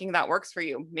networking that works for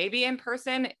you. Maybe in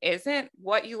person isn't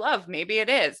what you love. Maybe it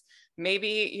is.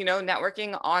 Maybe,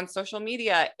 networking on social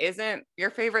media isn't your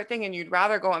favorite thing and you'd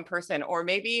rather go in person. Or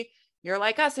maybe you're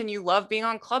like us and you love being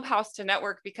on Clubhouse to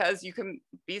network because you can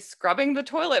be scrubbing the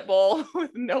toilet bowl with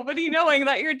nobody knowing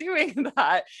that you're doing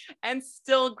that and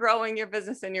still growing your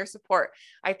business and your support.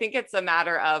 I think it's a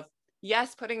matter of,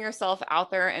 yes, putting yourself out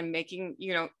there and making,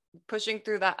 pushing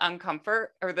through that uncomfort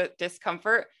or the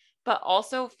discomfort, but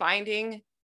also finding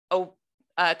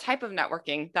a type of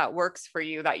networking that works for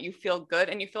you, that you feel good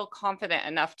and you feel confident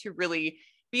enough to really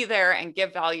be there and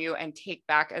give value and take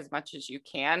back as much as you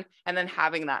can. And then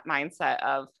having that mindset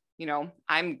of,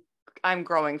 I'm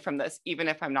growing from this, even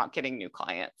if I'm not getting new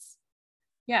clients.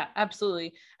 Yeah,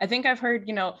 absolutely. I think I've heard,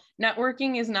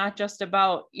 networking is not just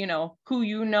about,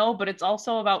 who but it's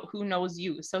also about who knows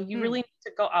you. So you really need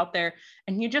to go out there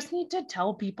and you just need to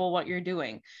tell people what you're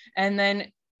doing. And then,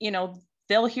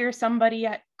 they'll hear somebody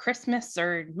at Christmas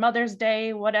or Mother's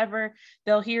Day, whatever,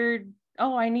 they'll hear,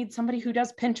 oh, I need somebody who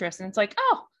does Pinterest. And it's like,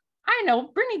 oh, I know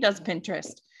Brittany does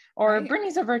Pinterest, or right.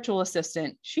 Brittany's a virtual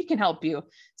assistant. She can help you.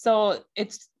 So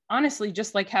it's honestly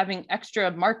just like having extra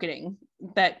marketing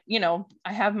that,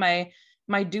 I have my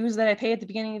my dues that I pay at the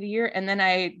beginning of the year. And then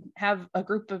I have a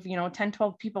group of, 10,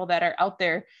 12 people that are out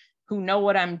there who know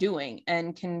what I'm doing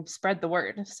and can spread the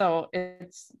word. So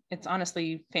it's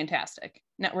honestly fantastic.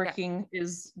 Networking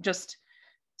is just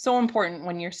so important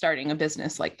when you're starting a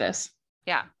business like this.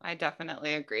 Yeah, I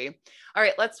definitely agree. All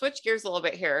right, let's switch gears a little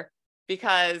bit here,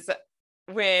 because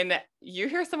when you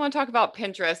hear someone talk about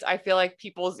Pinterest, I feel like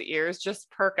people's ears just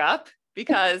perk up,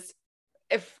 because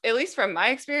if, at least from my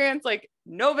experience, like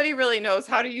nobody really knows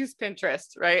how to use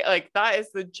Pinterest, right? Like that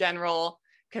is the general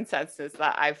consensus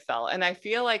that I've felt. And I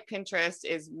feel like Pinterest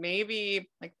is maybe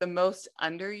like the most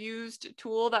underused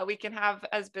tool that we can have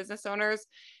as business owners.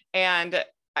 And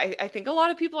I think a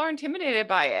lot of people are intimidated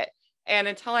by it. And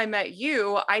until I met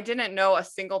you, I didn't know a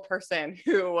single person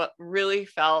who really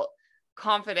felt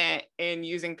confident in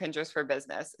using Pinterest for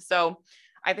business. So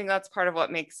I think that's part of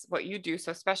what makes what you do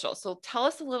so special. So tell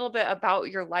us a little bit about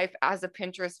your life as a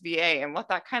Pinterest VA and what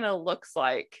that kind of looks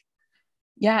like.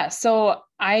 Yeah. So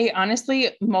I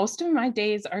honestly, most of my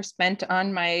days are spent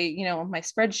on my, my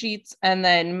spreadsheets and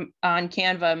then on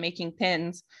Canva making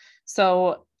pins.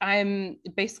 So I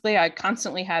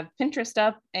constantly have Pinterest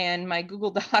up and my Google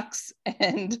Docs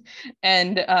and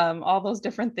all those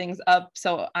different things up.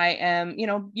 So I am,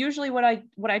 usually what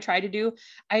I try to do,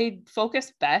 I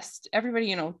focus best.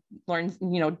 Everybody, learns,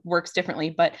 works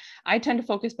differently, but I tend to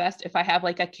focus best if I have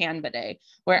like a Canva day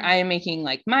where I am making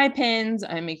like my pins,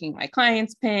 I'm making my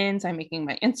clients' pins, I'm making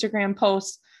my Instagram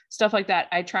posts, stuff like that.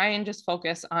 I try and just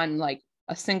focus on like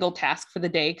a single task for the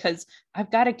day because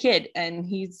I've got a kid and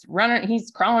he's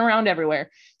crawling around everywhere.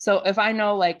 So if I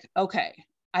know like, okay,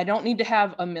 I don't need to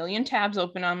have a million tabs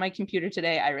open on my computer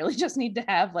today. I really just need to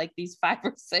have like these 5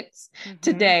 or 6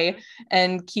 today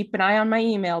and keep an eye on my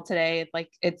email today.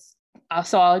 Like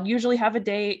so I'll usually have a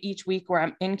day each week where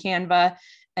I'm in Canva.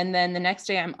 And then the next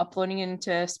day I'm uploading into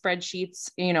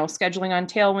spreadsheets, scheduling on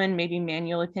Tailwind, maybe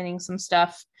manually pinning some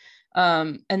stuff.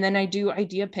 And then I do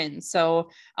idea pins. So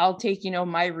I'll take,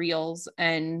 my reels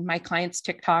and my clients'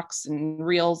 TikToks and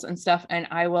reels and stuff, and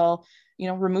I will,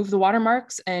 remove the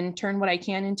watermarks and turn what I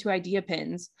can into idea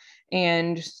pins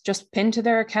and just pin to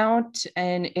their account.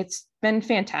 And it's been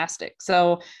fantastic.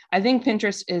 So I think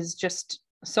Pinterest is just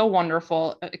so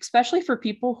wonderful, especially for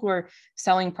people who are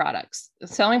selling products.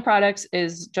 Selling products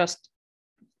is just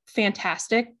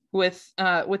fantastic with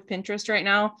Pinterest right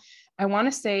now. I want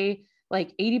to say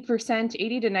like 80%,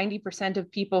 80 to 90% of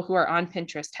people who are on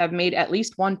Pinterest have made at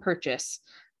least one purchase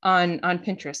on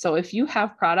Pinterest. So if you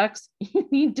have products, you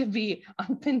need to be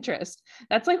on Pinterest.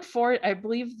 That's like I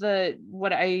believe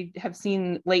what I have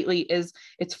seen lately is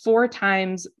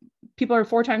people are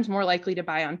 4 times more likely to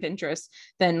buy on Pinterest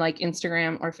than like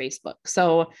Instagram or Facebook.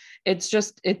 So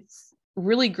it's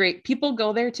really great. People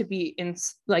go there to be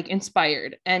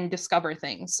inspired and discover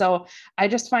things. So I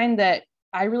just find that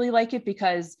I really like it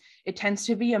because it tends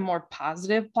to be a more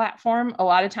positive platform. A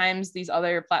lot of times these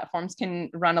other platforms can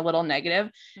run a little negative.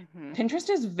 Pinterest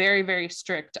is very, very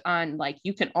strict on like,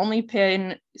 you can only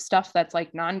pin stuff that's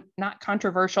like not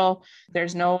controversial.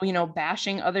 There's no,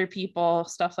 bashing other people,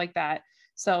 stuff like that.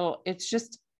 So it's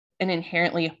just an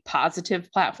inherently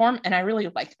positive platform. And I really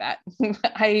like that.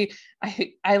 I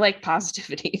like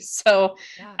positivity. So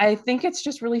yeah. I think it's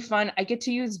just really fun. I get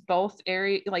to use both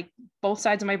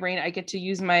sides of my brain. I get to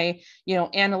use my,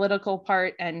 analytical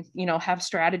part and, have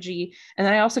strategy. And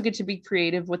then I also get to be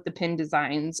creative with the pin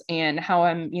designs and how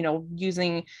I'm,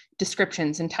 using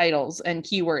descriptions and titles and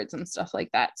keywords and stuff like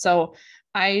that. So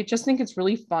I just think it's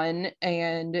really fun.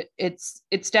 And it's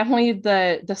definitely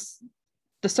the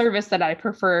service that I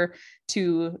prefer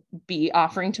to be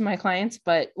offering to my clients.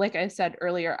 But like I said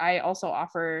earlier, I also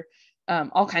offer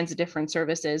all kinds of different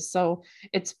services. So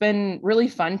it's been really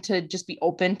fun to just be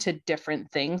open to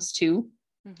different things too.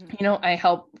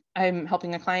 I'm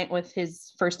helping a client with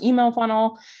his first email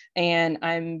funnel, and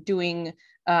I'm doing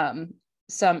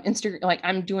some Instagram, like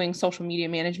I'm doing social media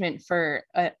management for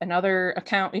another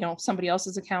account, somebody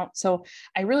else's account. So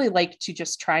I really like to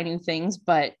just try new things,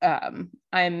 but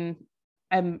I'm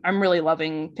really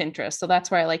loving Pinterest. So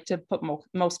that's where I like to put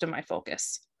most of my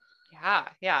focus.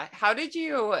 Yeah. How did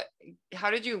you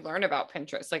learn about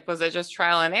Pinterest? Like, was it just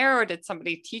trial and error, or did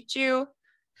somebody teach you?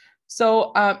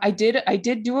 So I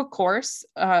did do a course.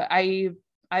 I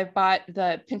bought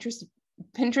the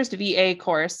Pinterest VA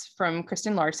course from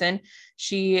Kristen Larson.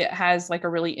 She has like a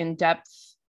really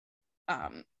in-depth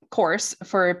course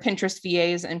for Pinterest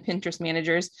VAs and Pinterest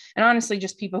managers, and honestly,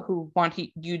 just people who want to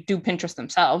do Pinterest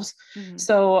themselves.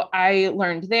 So I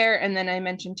learned there. And then I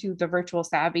mentioned too, the Virtual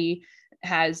Savvy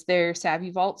has their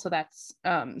Savvy Vault. So that's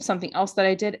something else that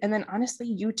I did. And then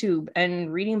honestly, YouTube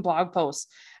and reading blog posts.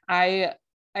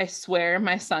 I swear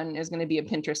my son is going to be a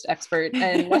Pinterest expert,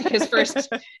 and like his first,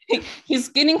 he's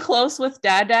getting close with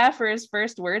dada for his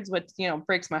first words, which, you know,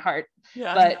 breaks my heart.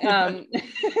 Yeah.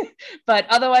 But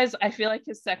otherwise I feel like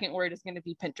his second word is going to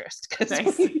be Pinterest, because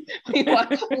Nice. we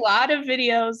watch a lot of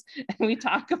videos and we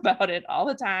talk about it all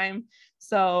the time.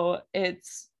 So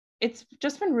it's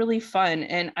just been really fun.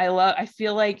 And I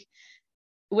feel like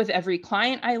with every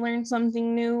client I learn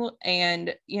something new,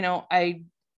 and, you know, I'm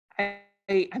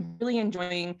really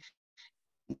enjoying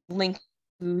linking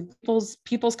to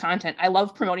people's content. I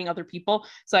love promoting other people.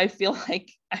 So I feel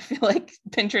like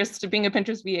Pinterest, being a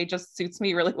Pinterest VA, just suits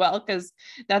me really well, because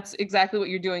that's exactly what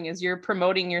you're doing, is you're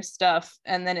promoting your stuff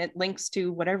and then it links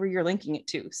to whatever you're linking it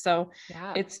to. So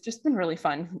Yeah. it's just been really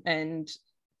fun and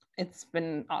it's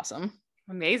been awesome.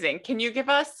 Amazing. Can you give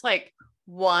us like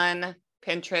one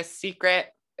Pinterest secret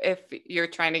if you're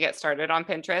trying to get started on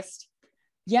Pinterest?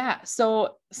 Yeah.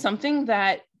 So something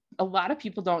that a lot of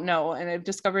people don't know, and I've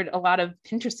discovered a lot of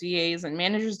Pinterest VAs and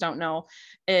managers don't know,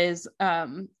 is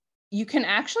you can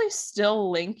actually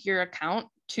still link your account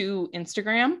to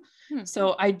Instagram.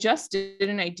 So I just did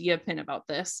an idea pin about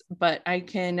this, but I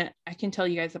can tell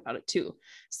you guys about it too.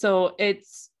 So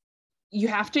you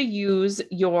have to use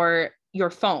your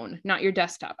phone, not your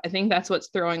desktop. I think that's what's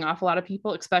throwing off a lot of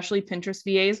people, especially Pinterest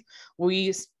VAs.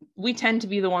 We tend to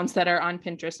be the ones that are on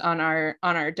Pinterest on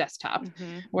our desktop.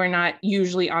 Mm-hmm. We're not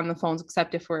usually on the phones,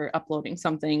 except if we're uploading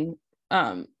something.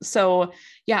 So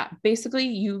yeah, basically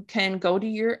you can go to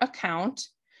your account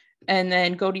and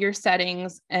then go to your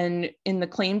settings, and in the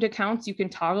claimed accounts, you can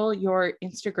toggle your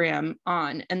Instagram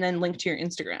on and then link to your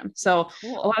Instagram. So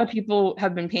cool. A lot of people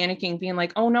have been panicking, being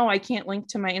like, oh no, I can't link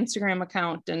to my Instagram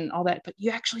account and all that, but you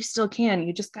actually still can.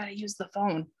 You just got to use the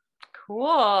phone.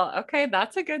 Cool. Okay.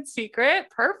 That's a good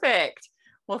secret. Perfect.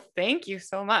 Well, thank you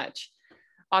so much.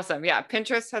 Awesome. Yeah.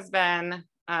 Pinterest has been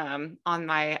on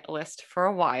my list for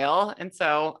a while. And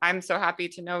so I'm so happy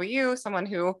to know you, someone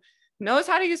who knows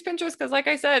how to use Pinterest, because like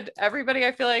I said, everybody,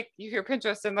 I feel like you hear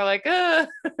Pinterest and they're like,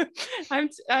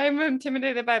 I'm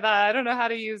intimidated by that. I don't know how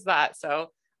to use that.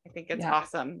 So I think it's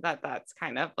awesome that that's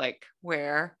kind of like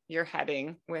where you're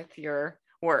heading with your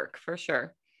work, for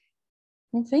sure.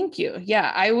 Well, thank you. Yeah,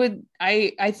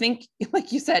 I think,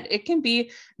 like you said, it can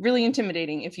be really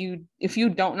intimidating if you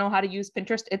don't know how to use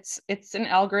Pinterest. It's an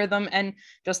algorithm, and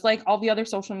just like all the other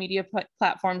social media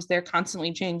platforms, they're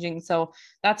constantly changing. So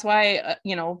that's why,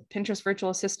 Pinterest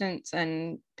virtual assistants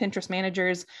and Pinterest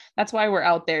managers, that's why we're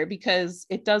out there, because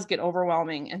it does get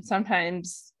overwhelming. And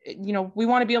sometimes, we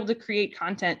want to be able to create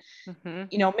content.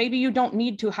 Mm-hmm. Maybe you don't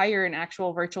need to hire an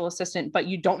actual virtual assistant, but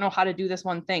you don't know how to do this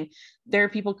one thing. There are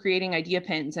people creating idea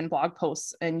pins and blog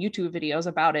posts and YouTube videos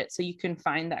about it, so you can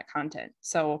find that content.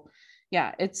 So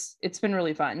yeah, it's been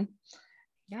really fun.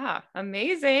 Yeah,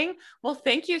 amazing. Well,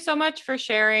 thank you so much for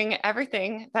sharing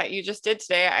everything that you just did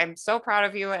today. I'm so proud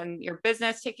of you and your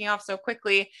business taking off so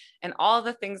quickly and all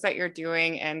the things that you're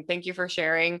doing. And thank you for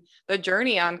sharing the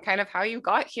journey on kind of how you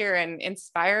got here and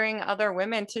inspiring other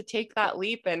women to take that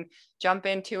leap and jump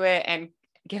into it and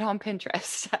get on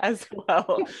Pinterest as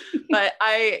well. But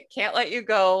I can't let you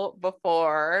go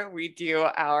before we do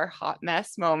our hot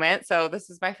mess moment. So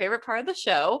this is my favorite part of the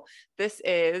show. This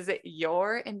is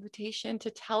your invitation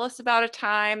to tell us about a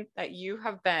time that you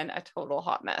have been a total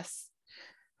hot mess.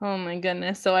 Oh my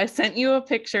goodness. So I sent you a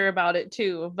picture about it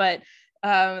too, but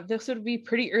this would be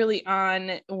pretty early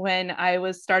on when I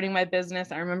was starting my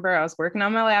business. I remember I was working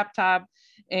on my laptop,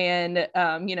 and,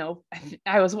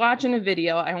 I was watching a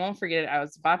video. I won't forget it. I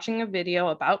was watching a video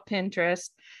about Pinterest,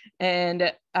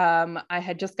 and I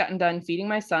had just gotten done feeding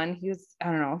my son. He was,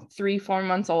 3-4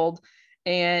 months old,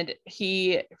 and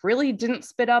he really didn't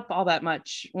spit up all that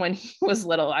much when he was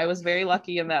little. I was very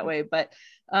lucky in that way, but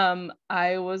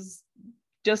I was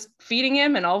just feeding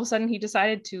him, and all of a sudden he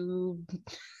decided to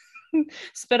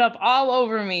spit up all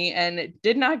over me, and it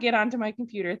did not get onto my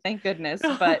computer, thank goodness.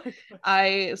 But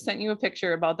I sent you a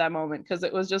picture about that moment, because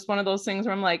it was just one of those things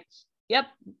where I'm like, yep.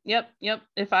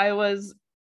 If I was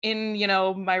in,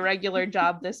 my regular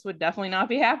job, this would definitely not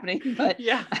be happening. But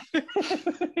yeah,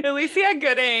 at least he had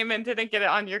good aim and didn't get it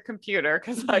on your computer,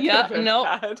 because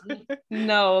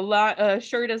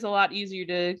shirt is a lot easier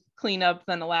to clean up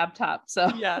than a laptop. So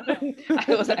yeah,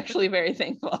 I was actually very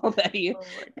thankful that he. Oh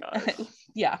my gosh.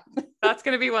 Yeah, that's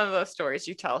going to be one of those stories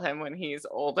you tell him when he's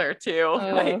older too.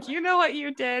 Like, you know what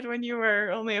you did when you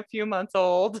were only a few months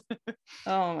old.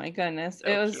 Oh my goodness, so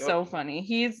it was cute. So funny.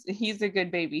 He's a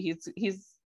good baby.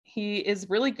 He is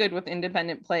really good with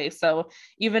independent play. So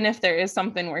even if there is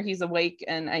something where he's awake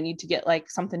and I need to get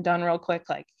like something done real quick,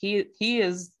 like he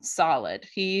is solid.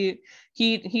 He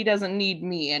doesn't need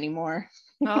me anymore.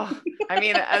 Oh, I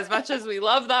mean, as much as we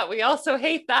love that, we also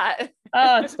hate that.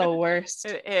 Oh, it's the worst.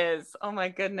 It is. Oh my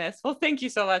goodness. Well, thank you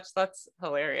so much. That's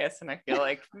hilarious. And I feel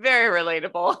like very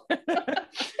relatable.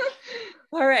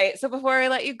 All right. So before I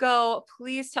let you go,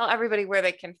 please tell everybody where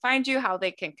they can find you, how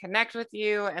they can connect with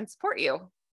you and support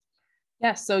you.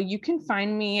 Yeah, so you can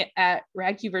find me at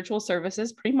Radke Virtual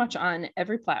Services pretty much on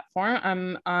every platform.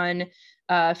 I'm on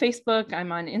Facebook,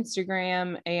 I'm on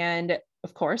Instagram, and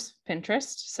of course,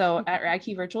 Pinterest. So at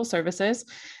Radke Virtual Services.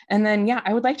 And then, yeah,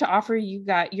 I would like to offer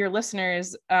your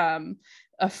listeners a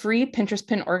free Pinterest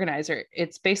pin organizer.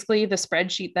 It's basically the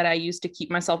spreadsheet that I use to keep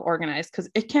myself organized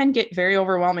because it can get very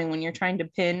overwhelming when you're trying to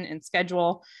pin and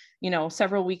schedule,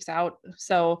 several weeks out.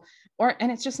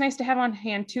 And it's just nice to have on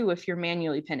hand too if you're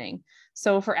manually pinning.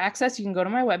 So for access, you can go to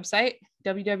my website,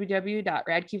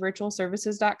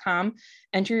 www.radkevirtualservices.com,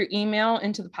 enter your email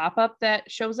into the pop-up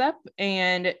that shows up,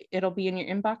 and it'll be in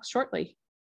your inbox shortly.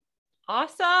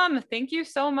 Awesome. Thank you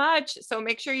so much. So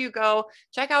make sure you go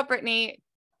check out Brittany.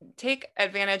 Take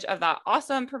advantage of that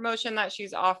awesome promotion that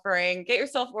she's offering. Get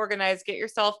yourself organized, get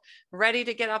yourself ready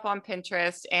to get up on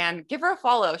Pinterest, and give her a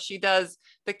follow. She does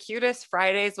the cutest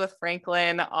Fridays with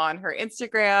Franklin on her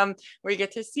Instagram where you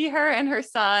get to see her and her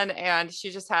son, and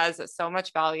she just has so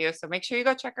much value. So make sure you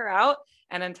go check her out.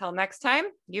 And until next time,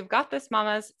 you've got this,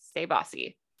 mamas. Stay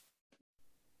bossy.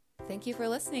 Thank you for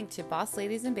listening to Boss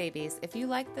Ladies and Babies. If you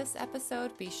liked this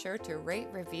episode, be sure to rate,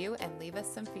 review, and leave us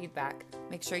some feedback.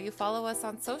 Make sure you follow us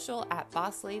on social at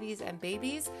Boss Ladies and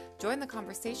Babies, join the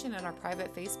conversation in our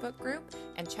private Facebook group,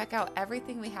 and check out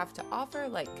everything we have to offer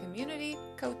like community,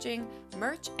 coaching,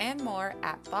 merch, and more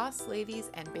at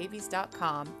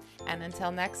bossladiesandbabies.com. And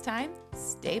until next time,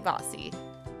 stay bossy.